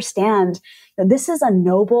and understand that this is a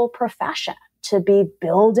noble profession, to be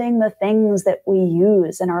building the things that we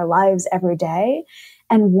use in our lives every day,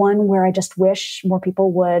 and one where I just wish more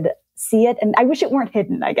people would see it. And I wish it weren't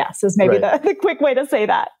hidden, I guess, is maybe the quick way to say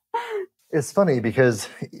that. It's funny because,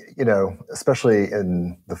 especially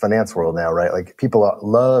in the finance world now, right? Like people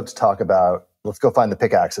love to talk about, let's go find the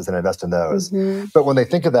pickaxes and invest in those. Mm-hmm. But when they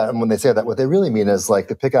think of that and when they say that, what they really mean is like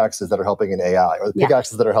the pickaxes that are helping in AI or the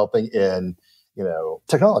pickaxes that are helping in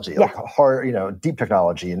technology, like hard, deep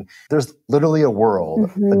technology. And there's literally a world,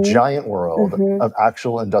 a giant world of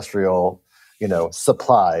actual industrial,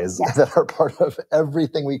 supplies that are part of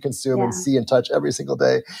everything we consume and see and touch every single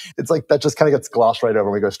day. It's like that just kind of gets glossed right over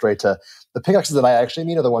and we go straight to the pickaxes that I actually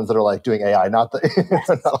mean are the ones that are like doing AI, not the,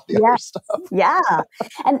 not the other stuff. Yeah.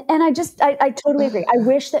 And I totally agree. I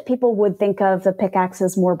wish that people would think of the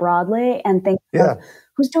pickaxes more broadly and think of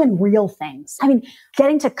who's doing real things. I mean,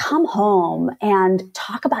 getting to come home and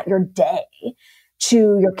talk about your day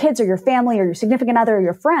to your kids or your family or your significant other or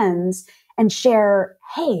your friends and share,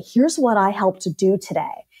 hey, here's what I helped to do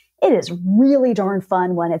today. It is really darn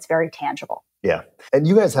fun when it's very tangible. Yeah. And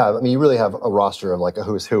you guys have, you really have a roster of like a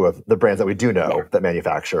who's who of the brands that we do know that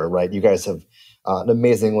manufacture, right? You guys have an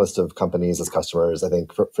amazing list of companies as customers, I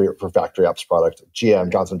think, for Factory Apps product,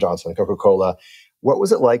 GM, Johnson & Johnson, Coca-Cola. What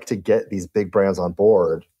was it like to get these big brands on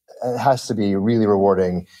board? It has to be really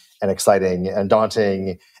rewarding and exciting and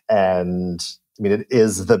daunting. And it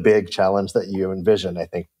is the big challenge that you envision, I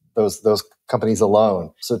think, those companies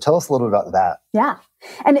alone. So tell us a little bit about that. Yeah.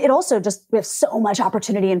 And it also we have so much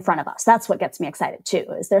opportunity in front of us. That's what gets me excited too,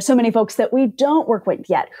 is there's so many folks that we don't work with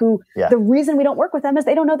yet who the reason we don't work with them is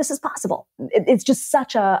they don't know this is possible. It's just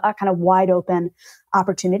such a kind of wide open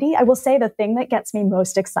opportunity. I will say the thing that gets me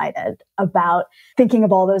most excited about thinking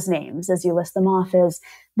of all those names as you list them off is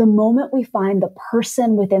the moment we find the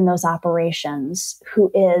person within those operations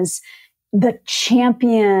who is the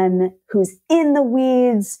champion, who's in the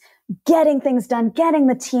weeds, getting things done, getting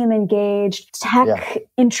the team engaged, tech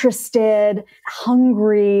interested,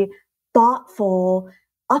 hungry, thoughtful,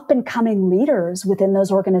 up and coming leaders within those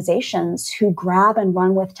organizations who grab and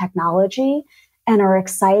run with technology and are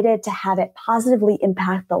excited to have it positively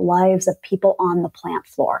impact the lives of people on the plant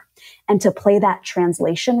floor and to play that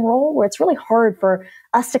translation role where it's really hard for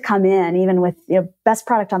us to come in, even with best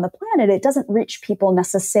product on the planet, it doesn't reach people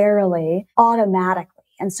necessarily automatically.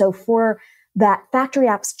 And so for that Factory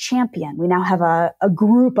Apps champion, we now have a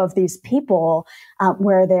group of these people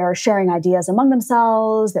where they're sharing ideas among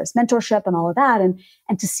themselves, there's mentorship and all of that. And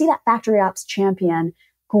to see that Factory Apps champion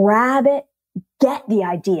grab it, get the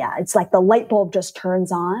idea. It's like the light bulb just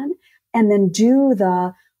turns on and then do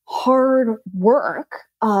the hard work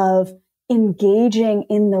of engaging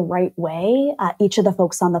in the right way each of the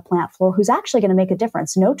folks on the plant floor who's actually going to make a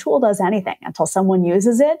difference. No tool does anything until someone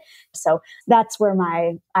uses it. So that's where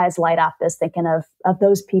my eyes light up, is thinking of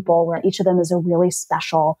those people where each of them is a really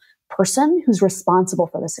special person who's responsible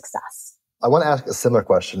for the success. I want to ask a similar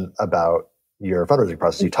question about your fundraising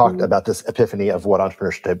process. You talked about this epiphany of what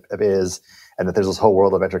entrepreneurship is and that there's this whole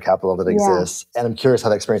world of venture capital that exists. And I'm curious how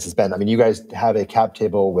that experience has been. You guys have a cap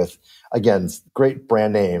table with, again, great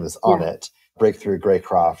brand names on it. Breakthrough,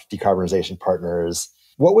 Greycroft, Decarbonization Partners.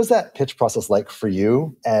 What was that pitch process like for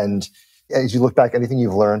you? And as you look back, anything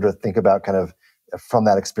you've learned or think about kind of from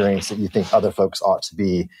that experience that you think other folks ought to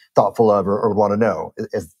be thoughtful of or want to know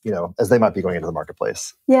as they might be going into the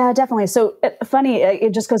marketplace? Yeah, definitely. So funny,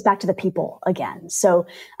 it just goes back to the people again. So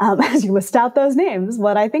as you list out those names,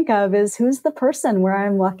 what I think of is who's the person where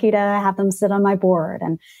I'm lucky to have them sit on my board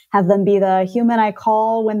and have them be the human I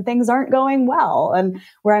call when things aren't going well and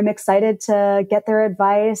where I'm excited to get their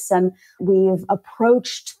advice. And we've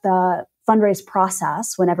approached the fundraise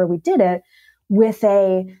process whenever we did it with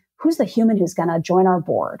who's the human who's going to join our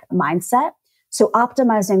board mindset. So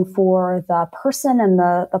optimizing for the person and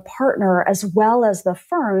the partner as well as the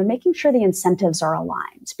firm and making sure the incentives are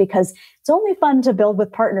aligned, because it's only fun to build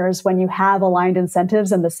with partners when you have aligned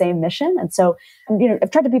incentives and the same mission. And so,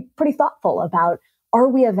 I've tried to be pretty thoughtful about, are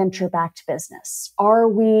we a venture-backed business? Are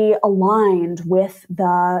we aligned with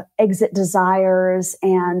the exit desires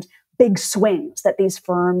and big swings that these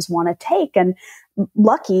firms want to take? And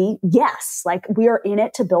lucky, yes, we are in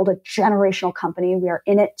it to build a generational company. We are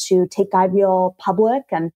in it to take Guidewheel public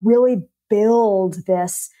and really build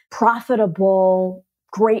this profitable,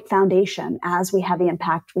 great foundation as we have the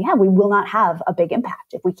impact we have. We will not have a big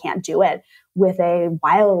impact if we can't do it with a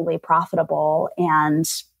wildly profitable and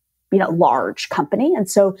large company. And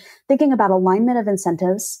so thinking about alignment of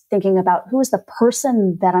incentives, thinking about who is the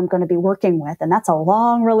person that I'm going to be working with. And that's a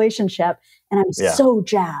long relationship. And I'm so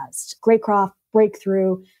jazzed. Greycroft,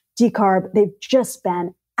 Breakthrough, Decarb, they've just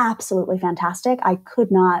been absolutely fantastic. I could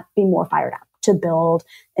not be more fired up to build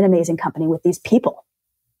an amazing company with these people.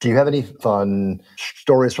 Do you have any fun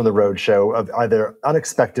stories from the roadshow of either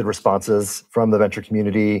unexpected responses from the venture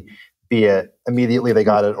community, be it immediately they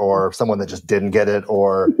got it, or someone that just didn't get it,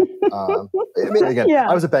 or I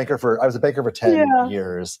was a banker for 10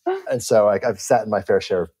 years, and so I've sat in my fair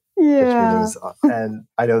share of pitch meetings, and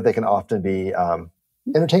I know they can often be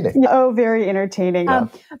entertaining. Oh, very entertaining.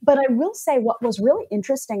 But I will say what was really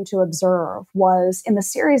interesting to observe was in the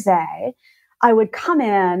Series A, I would come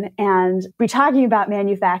in and be talking about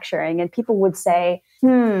manufacturing, and people would say,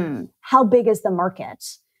 how big is the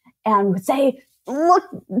market? And would say, look,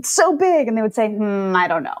 it's so big. And they would say, I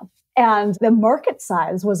don't know. And the market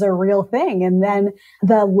size was a real thing. And then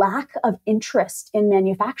the lack of interest in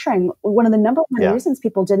manufacturing, one of the number one reasons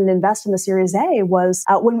people didn't invest in the Series A was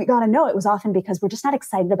when we got to know it was often because we're just not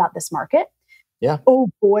excited about this market. Yeah. Oh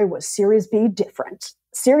boy, was Series B different.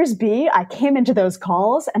 Series B, I came into those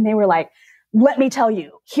calls and they were like, let me tell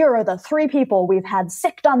you, here are the 3 people we've had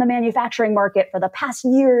sicked on the manufacturing market for the past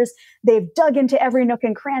years. They've dug into every nook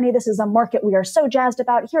and cranny. This is a market we are so jazzed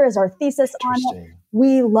about. Here is our thesis on it.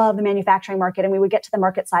 We love the manufacturing market. And we would get to the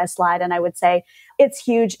market size slide and I would say, it's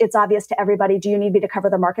huge. It's obvious to everybody. Do you need me to cover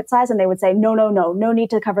the market size? And they would say, no need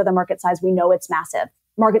to cover the market size. We know it's massive.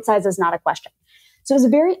 Market size is not a question. So it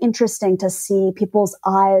was very interesting to see people's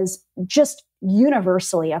eyes just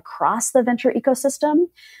universally across the venture ecosystem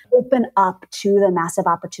open up to the massive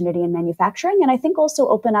opportunity in manufacturing. And I think also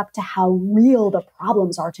open up to how real the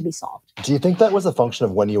problems are to be solved. Do you think that was a function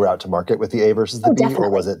of when you were out to market with the A versus the B? Definitely.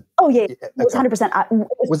 Or was it? Oh, yeah. It was 100%.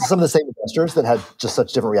 Was it some of the same investors that had just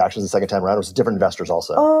such different reactions the second time around? Or was it different investors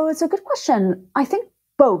also? Oh, it's a good question. I think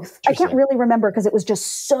both. I can't really remember because it was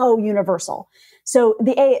just so universal. So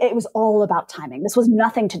the A, it was all about timing. This was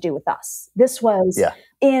nothing to do with us. This was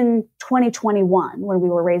in 2021 when we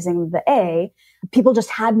were raising the A, people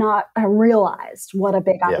just had not realized what a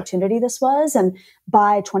big opportunity this was. And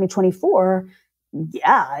by 2024,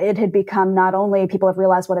 it had become not only people have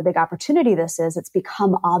realized what a big opportunity this is, it's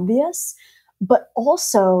become obvious, but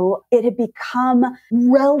also it had become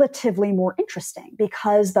relatively more interesting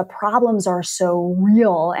because the problems are so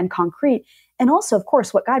real and concrete. And also, of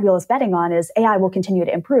course, what Guidewheel is betting on is AI will continue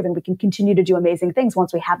to improve and we can continue to do amazing things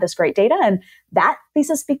once we have this great data. And that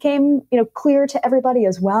thesis became, clear to everybody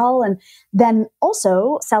as well. And then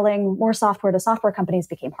also selling more software to software companies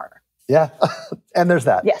became harder. Yeah. And there's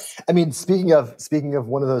that. Yes. I mean, speaking of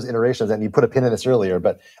one of those iterations, and you put a pin in this earlier,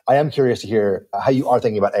 but I am curious to hear how you are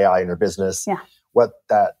thinking about AI in your business, what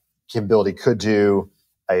that capability could do.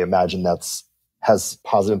 I imagine has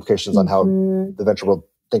positive implications on how the venture world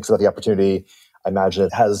thinks about the opportunity. I imagine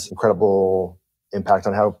it has incredible impact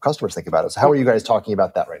on how customers think about it. So how are you guys talking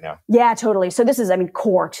about that right now? Yeah, totally. So this is,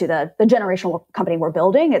 core to the generational company we're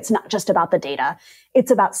building. It's not just about the data.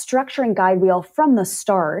 It's about structuring Guidewheel from the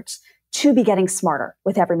start to be getting smarter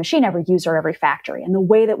with every machine, every user, every factory. And the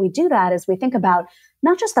way that we do that is we think about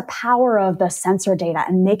not just the power of the sensor data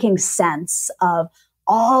and making sense of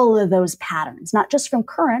all of those patterns, not just from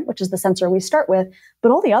current, which is the sensor we start with,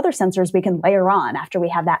 but all the other sensors we can layer on after we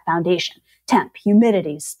have that foundation. Temp,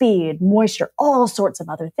 humidity, speed, moisture, all sorts of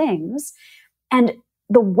other things. And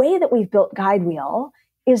the way that we've built Guidewheel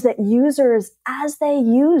is that users, as they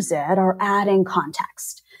use it, are adding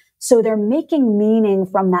context. So they're making meaning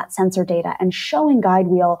from that sensor data and showing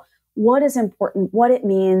Guidewheel what is important, what it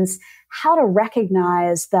means, how to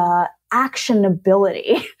recognize the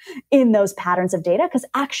actionability in those patterns of data, because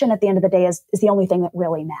action at the end of the day is the only thing that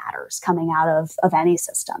really matters coming out of any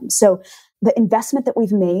system. So the investment that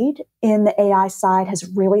we've made in the AI side has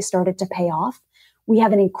really started to pay off. We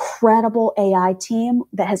have an incredible AI team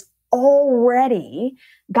that has already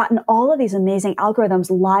gotten all of these amazing algorithms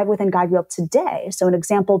live within Guidewheel today. So an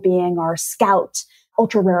example being our Scout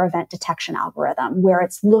ultra rare event detection algorithm, where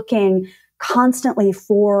it's looking constantly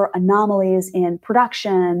for anomalies in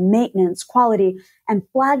production, maintenance, quality, and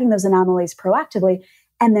flagging those anomalies proactively,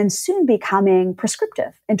 and then soon becoming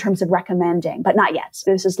prescriptive in terms of recommending, but not yet.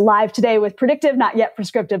 This is live today with predictive, not yet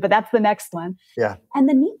prescriptive, but that's the next one. Yeah. And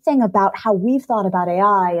the neat thing about how we've thought about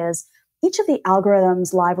AI is each of the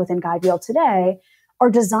algorithms live within Guidewheel today are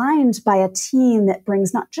designed by a team that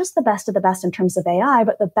brings not just the best of the best in terms of AI,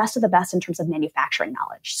 but the best of the best in terms of manufacturing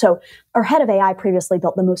knowledge. So our head of AI previously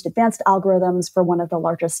built the most advanced algorithms for one of the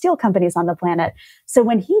largest steel companies on the planet. So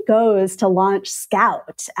when he goes to launch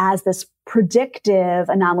Scout as this predictive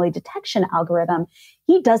anomaly detection algorithm,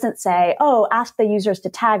 he doesn't say, ask the users to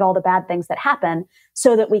tag all the bad things that happen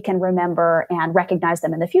so that we can remember and recognize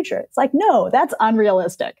them in the future. It's like, no, that's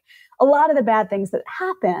unrealistic. A lot of the bad things that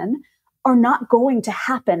happen are not going to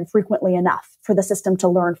happen frequently enough for the system to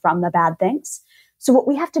learn from the bad things. So what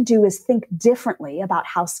we have to do is think differently about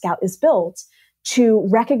how Scout is built to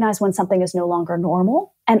recognize when something is no longer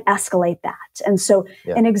normal and escalate that. And so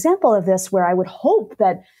an example of this where I would hope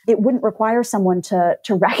that it wouldn't require someone to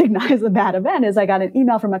recognize a bad event is I got an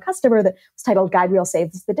email from a customer that was titled Guidewheel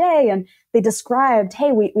Saves the Day. And they described,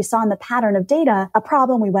 hey, we saw in the pattern of data a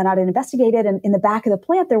problem. We went out and investigated. And in the back of the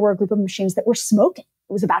plant, there were a group of machines that were smoking.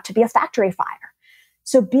 It was about to be a factory fire.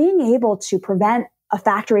 So being able to prevent a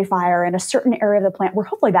factory fire in a certain area of the plant where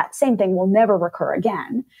hopefully that same thing will never recur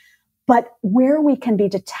again, but where we can be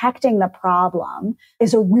detecting the problem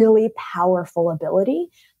is a really powerful ability.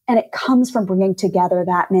 And it comes from bringing together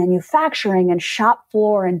that manufacturing and shop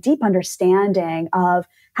floor and deep understanding of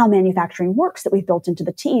how manufacturing works that we've built into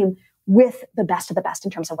the team with the best of the best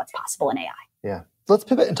in terms of what's possible in AI. Yeah. Let's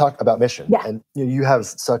pivot and talk about mission. Yeah. And you have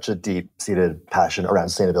such a deep-seated passion around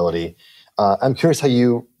sustainability. I'm curious how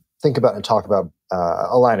you think about and talk about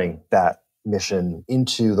aligning that mission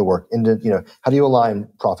into the work? How do you align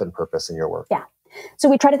profit and purpose in your work? Yeah. So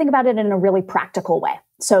we try to think about it in a really practical way.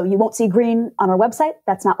 So you won't see green on our website.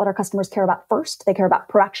 That's not what our customers care about first. They care about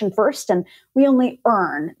production first. And we only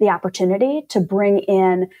earn the opportunity to bring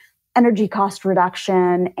in energy cost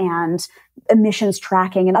reduction and emissions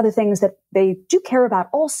tracking and other things that they do care about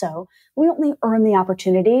also. We only earn the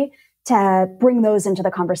opportunity to bring those into the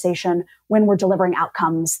conversation when we're delivering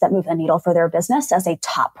outcomes that move the needle for their business as a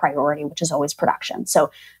top priority, which is always production. So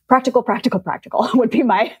practical would be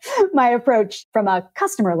my approach from a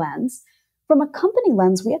customer lens. From a company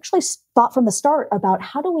lens, we actually thought from the start about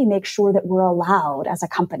how do we make sure that we're allowed as a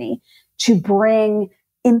company to bring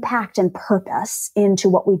impact and purpose into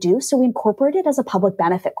what we do. So we incorporate it as a public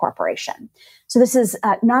benefit corporation. So this is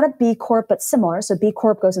not a B Corp, but similar. So B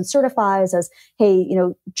Corp goes and certifies as, hey,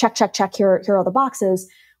 check, here are all the boxes.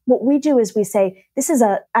 What we do is we say, this is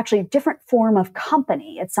actually a different form of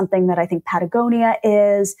company. It's something that I think Patagonia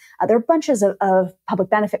is. There are bunches of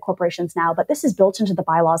public benefit corporations now, but this is built into the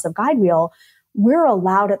bylaws of Guidewheel. We're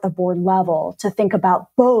allowed at the board level to think about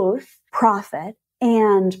both profit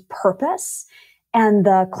and purpose. And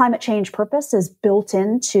the climate change purpose is built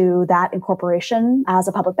into that incorporation as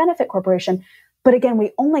a public benefit corporation. But again,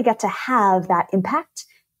 we only get to have that impact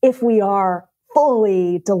if we are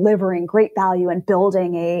fully delivering great value and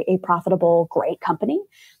building a profitable, great company.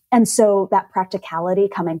 And so that practicality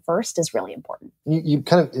coming first is really important. You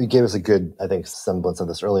gave us a good, I think, semblance of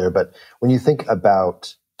this earlier, but when you think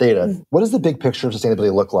about data, what does the big picture of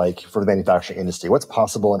sustainability look like for the manufacturing industry? What's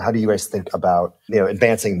possible, and how do you guys think about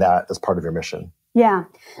advancing that as part of your mission? Yeah.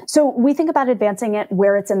 So we think about advancing it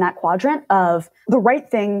where it's in that quadrant of the right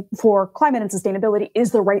thing for climate and sustainability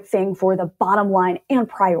is the right thing for the bottom line and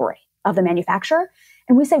priority of the manufacturer.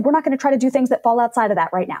 And we say, we're not going to try to do things that fall outside of that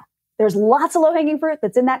right now. There's lots of low-hanging fruit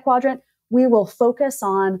that's in that quadrant. We will focus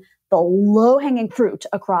on the low-hanging fruit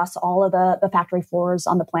across all of the factory floors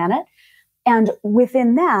on the planet. And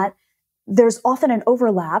within that, there's often an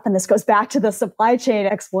overlap, and this goes back to the supply chain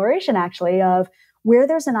exploration, actually, of where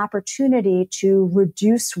there's an opportunity to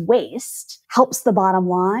reduce waste helps the bottom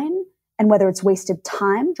line. And whether it's wasted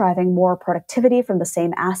time, driving more productivity from the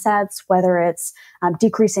same assets, whether it's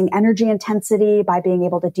decreasing energy intensity by being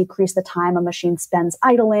able to decrease the time a machine spends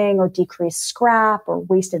idling or decrease scrap or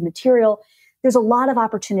wasted material, there's a lot of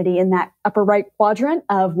opportunity in that upper right quadrant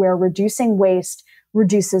of where reducing waste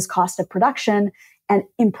reduces cost of production and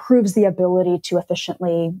improves the ability to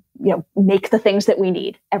efficiently, make the things that we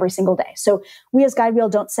need every single day. So we as Guidewheel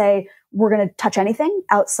don't say we're going to touch anything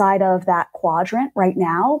outside of that quadrant right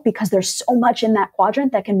now, because there's so much in that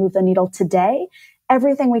quadrant that can move the needle today.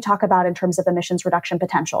 Everything we talk about in terms of emissions reduction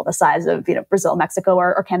potential, the size of, Brazil, Mexico,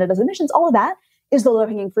 or Canada's emissions, all of that is the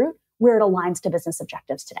low-hanging fruit where it aligns to business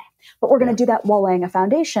objectives today. But we're going to do that while laying a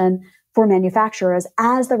foundation for manufacturers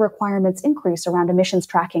as the requirements increase around emissions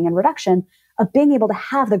tracking and reduction, of being able to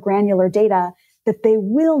have the granular data that they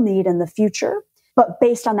will need in the future, but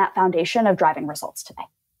based on that foundation of driving results today.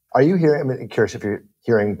 Are you hearing, I'm curious if you're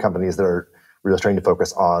hearing companies that are really starting to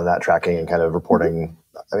focus on that tracking and kind of reporting?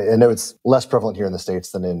 I know it's less prevalent here in the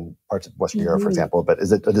States than in parts of Western Europe, for example, but is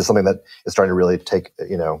this something that is starting to really take,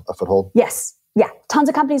 a foothold? Yes. Yeah. Tons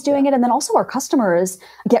of companies doing it. And then also our customers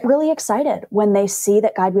get really excited when they see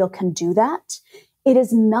that Guidewheel can do that. It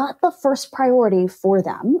is not the first priority for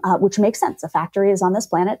them, which makes sense. A factory is on this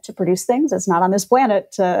planet to produce things. It's not on this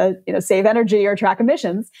planet to save energy or track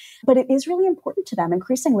emissions. But it is really important to them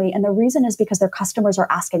increasingly. And the reason is because their customers are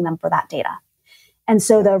asking them for that data. And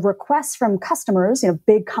so the requests from customers,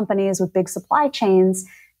 big companies with big supply chains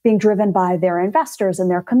being driven by their investors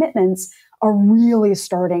and their commitments are really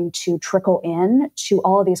starting to trickle in to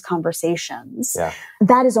all of these conversations. Yeah.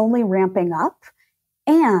 That is only ramping up.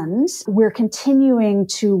 And we're continuing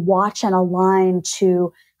to watch and align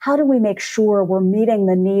to how do we make sure we're meeting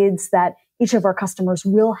the needs that each of our customers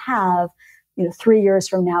will have, 3 years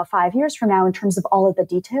from now, 5 years from now, in terms of all of the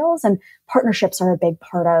details. And partnerships are a big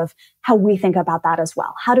part of how we think about that as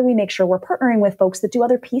well. How do we make sure we're partnering with folks that do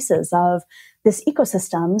other pieces of this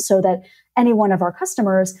ecosystem so that any one of our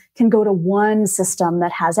customers can go to one system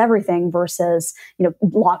that has everything versus,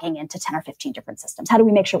 logging into 10 or 15 different systems? How do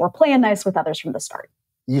we make sure we're playing nice with others from the start?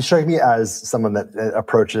 You strike me as someone that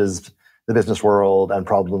approaches the business world and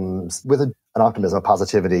problems with an optimism, a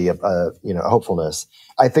positivity, a hopefulness.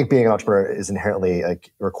 I think being an entrepreneur is inherently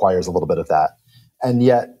requires a little bit of that. And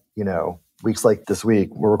yet, weeks like this week,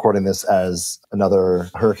 we're recording this as another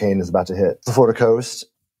hurricane is about to hit the Florida coast.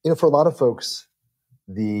 For a lot of folks,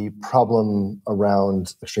 the problem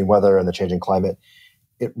around extreme weather and the changing climate,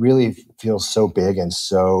 it really feels so big and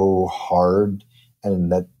so hard,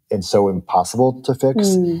 and that and so impossible to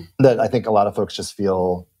fix that I think a lot of folks just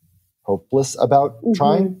feel hopeless about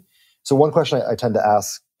trying. So one question I tend to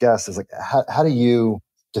ask guests is like, how do you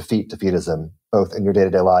defeat defeatism, both in your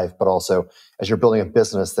day-to-day life, but also as you're building a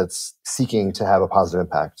business that's seeking to have a positive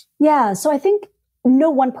impact? Yeah, so I think no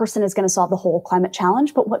one person is going to solve the whole climate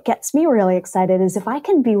challenge, but what gets me really excited is if I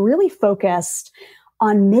can be really focused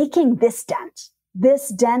on making this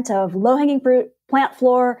dent of low-hanging fruit, plant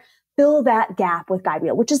floor, fill that gap with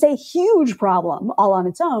Guidewheel, which is a huge problem all on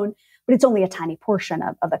its own, but it's only a tiny portion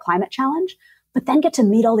of the climate challenge, but then get to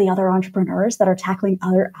meet all the other entrepreneurs that are tackling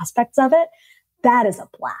other aspects of it. That is a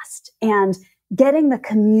blast. And getting the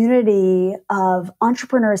community of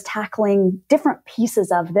entrepreneurs tackling different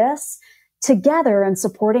pieces of this together and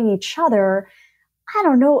supporting each other. I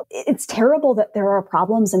don't know. It's terrible that there are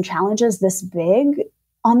problems and challenges this big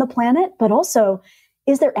on the planet, but also,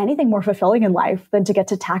 is there anything more fulfilling in life than to get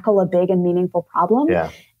to tackle a big and meaningful problem? Yeah.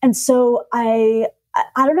 And so I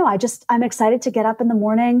don't know. I'm excited to get up in the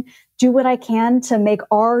morning, do what I can to make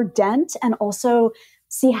our dent, and also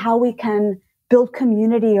see how we can build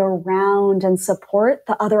community around and support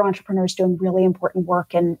the other entrepreneurs doing really important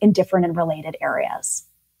work in different and related areas.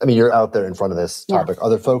 I mean, you're out there in front of this topic. Yeah. Are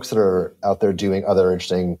there folks that are out there doing other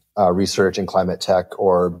interesting research in climate tech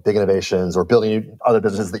or big innovations or building other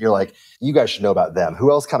businesses that you're like, you guys should know about them? Who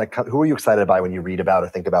else who are you excited by when you read about or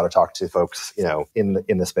think about or talk to folks, in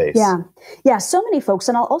the space? Yeah. So many folks.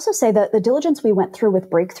 And I'll also say that the diligence we went through with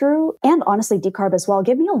Breakthrough and honestly Decarb as well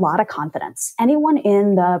gave me a lot of confidence. Anyone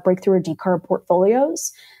in the Breakthrough or Decarb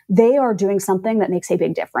portfolios, they are doing something that makes a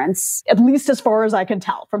big difference, at least as far as I can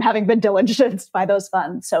tell from having been diligenced by those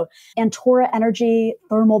funds. So Antora Energy,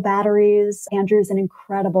 thermal batteries, Andrew's an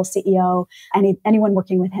incredible CEO. Anyone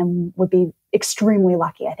working with him would be extremely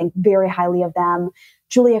lucky. I think very highly of them.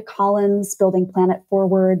 Julia Collins, building Planet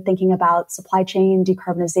Forward, thinking about supply chain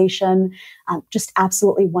decarbonization, just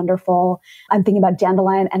absolutely wonderful. I'm thinking about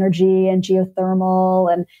Dandelion Energy and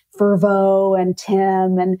geothermal and Fervo and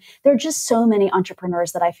Tim. And there are just so many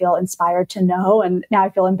entrepreneurs that I feel inspired to know. And now I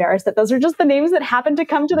feel embarrassed that those are just the names that happen to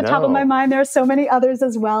come to the top of my mind. There are so many others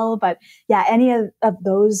as well. But yeah, any of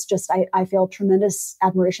those just I feel tremendous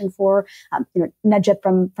admiration for. Najib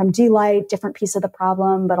from D-Light, different piece of the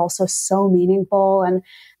problem, but also so meaningful. And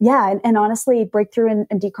yeah, and honestly, Breakthrough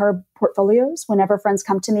and Decarb portfolios, whenever friends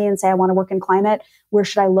come to me and say, I want to work in climate, where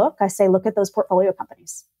should I look? I say, look at those portfolio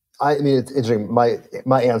companies. I mean, it's interesting.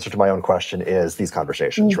 My answer to my own question is these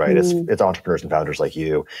conversations, right? It's entrepreneurs and founders like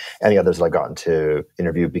you and the others that I've gotten to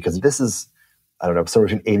interview, because this is, I don't know, somewhere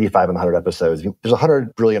between 85 and 100 episodes. There's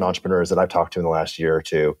 100 brilliant entrepreneurs that I've talked to in the last year or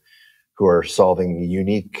two who are solving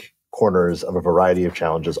unique corners of a variety of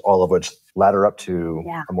challenges, all of which ladder up to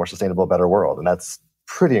a more sustainable, better world. And that's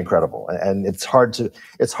pretty incredible. And it's hard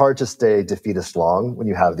to stay defeatist long when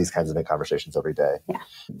you have these kinds of conversations every day. Yeah.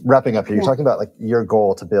 Wrapping up here, you're talking about like your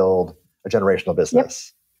goal to build a generational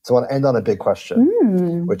business. Yep. So I want to end on a big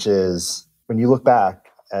question, which is when you look back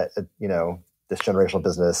at this generational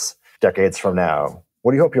business decades from now,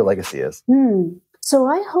 what do you hope your legacy is? So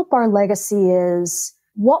I hope our legacy is,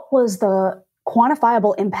 what was the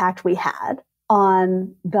quantifiable impact we had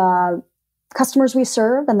on the customers we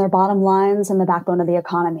serve and their bottom lines and the backbone of the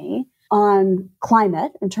economy, on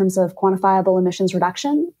climate in terms of quantifiable emissions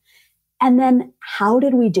reduction? And then how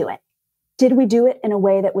did we do it? Did we do it in a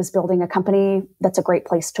way that was building a company that's a great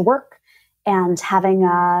place to work and having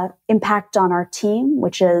an impact on our team,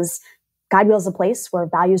 which is Guidewheel is a place where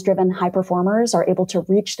values-driven high performers are able to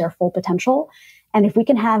reach their full potential. And if we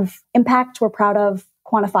can have impact we're proud of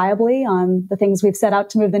quantifiably on the things we've set out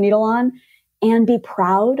to move the needle on, and be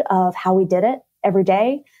proud of how we did it every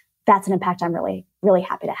day, that's an impact I'm really, really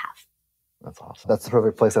happy to have. That's awesome. That's the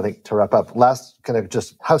perfect place, I think, to wrap up. Last kind of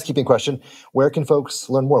just housekeeping question. Where can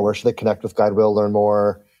folks learn more? Where should they connect with Guidewheel, learn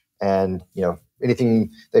more? And,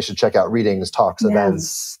 anything they should check out, readings, talks,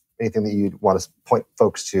 events, anything that you'd want to point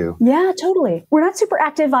folks to? Yeah, totally. We're not super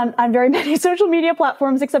active on very many social media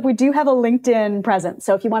platforms, except we do have a LinkedIn presence.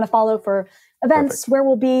 So if you want to follow for events, where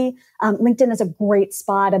we'll be, LinkedIn is a great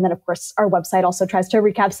spot. And then, of course, our website also tries to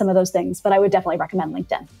recap some of those things. But I would definitely recommend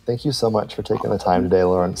LinkedIn. Thank you so much for taking the time today,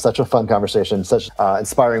 Lauren. Such a fun conversation, such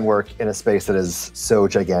inspiring work in a space that is so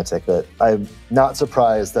gigantic that I'm not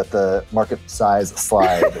surprised that the market size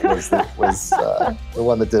slide was the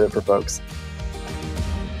one that did it for folks.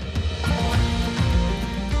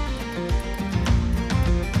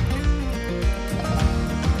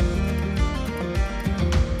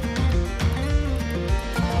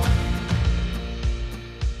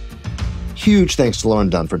 Huge thanks to Lauren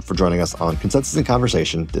Dunford for joining us on Consensus in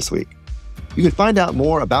Conversation this week. You can find out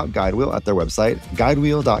more about Guidewheel at their website,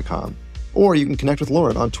 guidewheel.com. Or you can connect with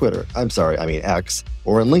Lauren on Twitter, X, or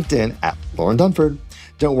on LinkedIn at Lauren Dunford.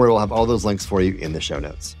 Don't worry, we'll have all those links for you in the show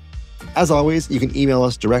notes. As always, you can email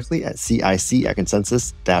us directly at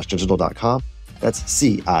cic@consensus-digital.com. That's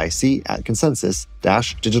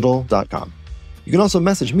cic@consensus-digital.com. You can also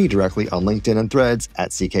message me directly on LinkedIn and Threads at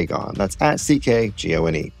ckgaughan. That's at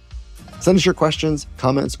ckgaughan. Send us your questions,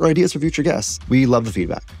 comments, or ideas for future guests. We love the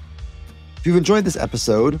feedback. If you've enjoyed this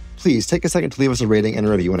episode, please take a second to leave us a rating and a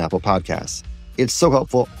review on Apple Podcasts. It's so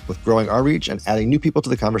helpful with growing our reach and adding new people to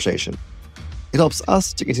the conversation. It helps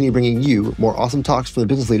us to continue bringing you more awesome talks from the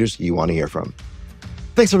business leaders you want to hear from.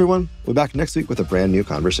 Thanks, everyone. We'll be back next week with a brand new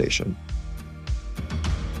conversation.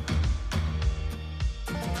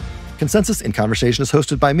 Consensus in Conversation is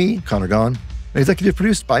hosted by me, Conor Gaughan, and executive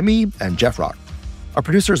produced by me and Jeff Rock. Our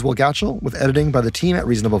producer is Will Gatchell, with editing by the team at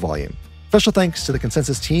Reasonable Volume. Special thanks to the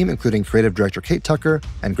Consensus team, including creative director Kate Tucker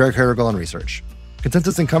and Greg Harrigal on research.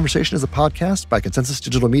 Consensus in Conversation is a podcast by Consensus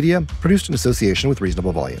Digital Media, produced in association with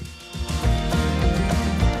Reasonable Volume.